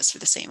practice for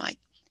the same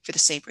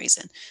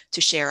reason,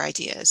 to share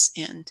ideas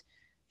and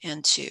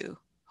to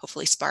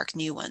hopefully spark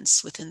new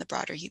ones within the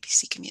broader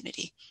UBC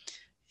community.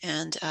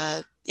 And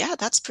yeah,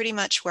 that's pretty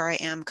much where I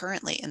am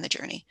currently in the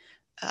journey,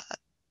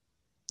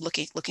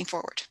 looking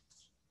forward.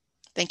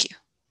 Thank you.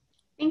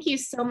 Thank you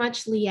so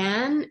much,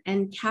 Leanne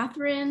and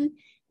Catherine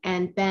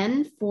and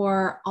Ben,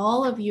 for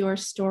all of your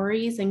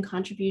stories and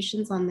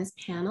contributions on this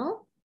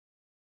panel.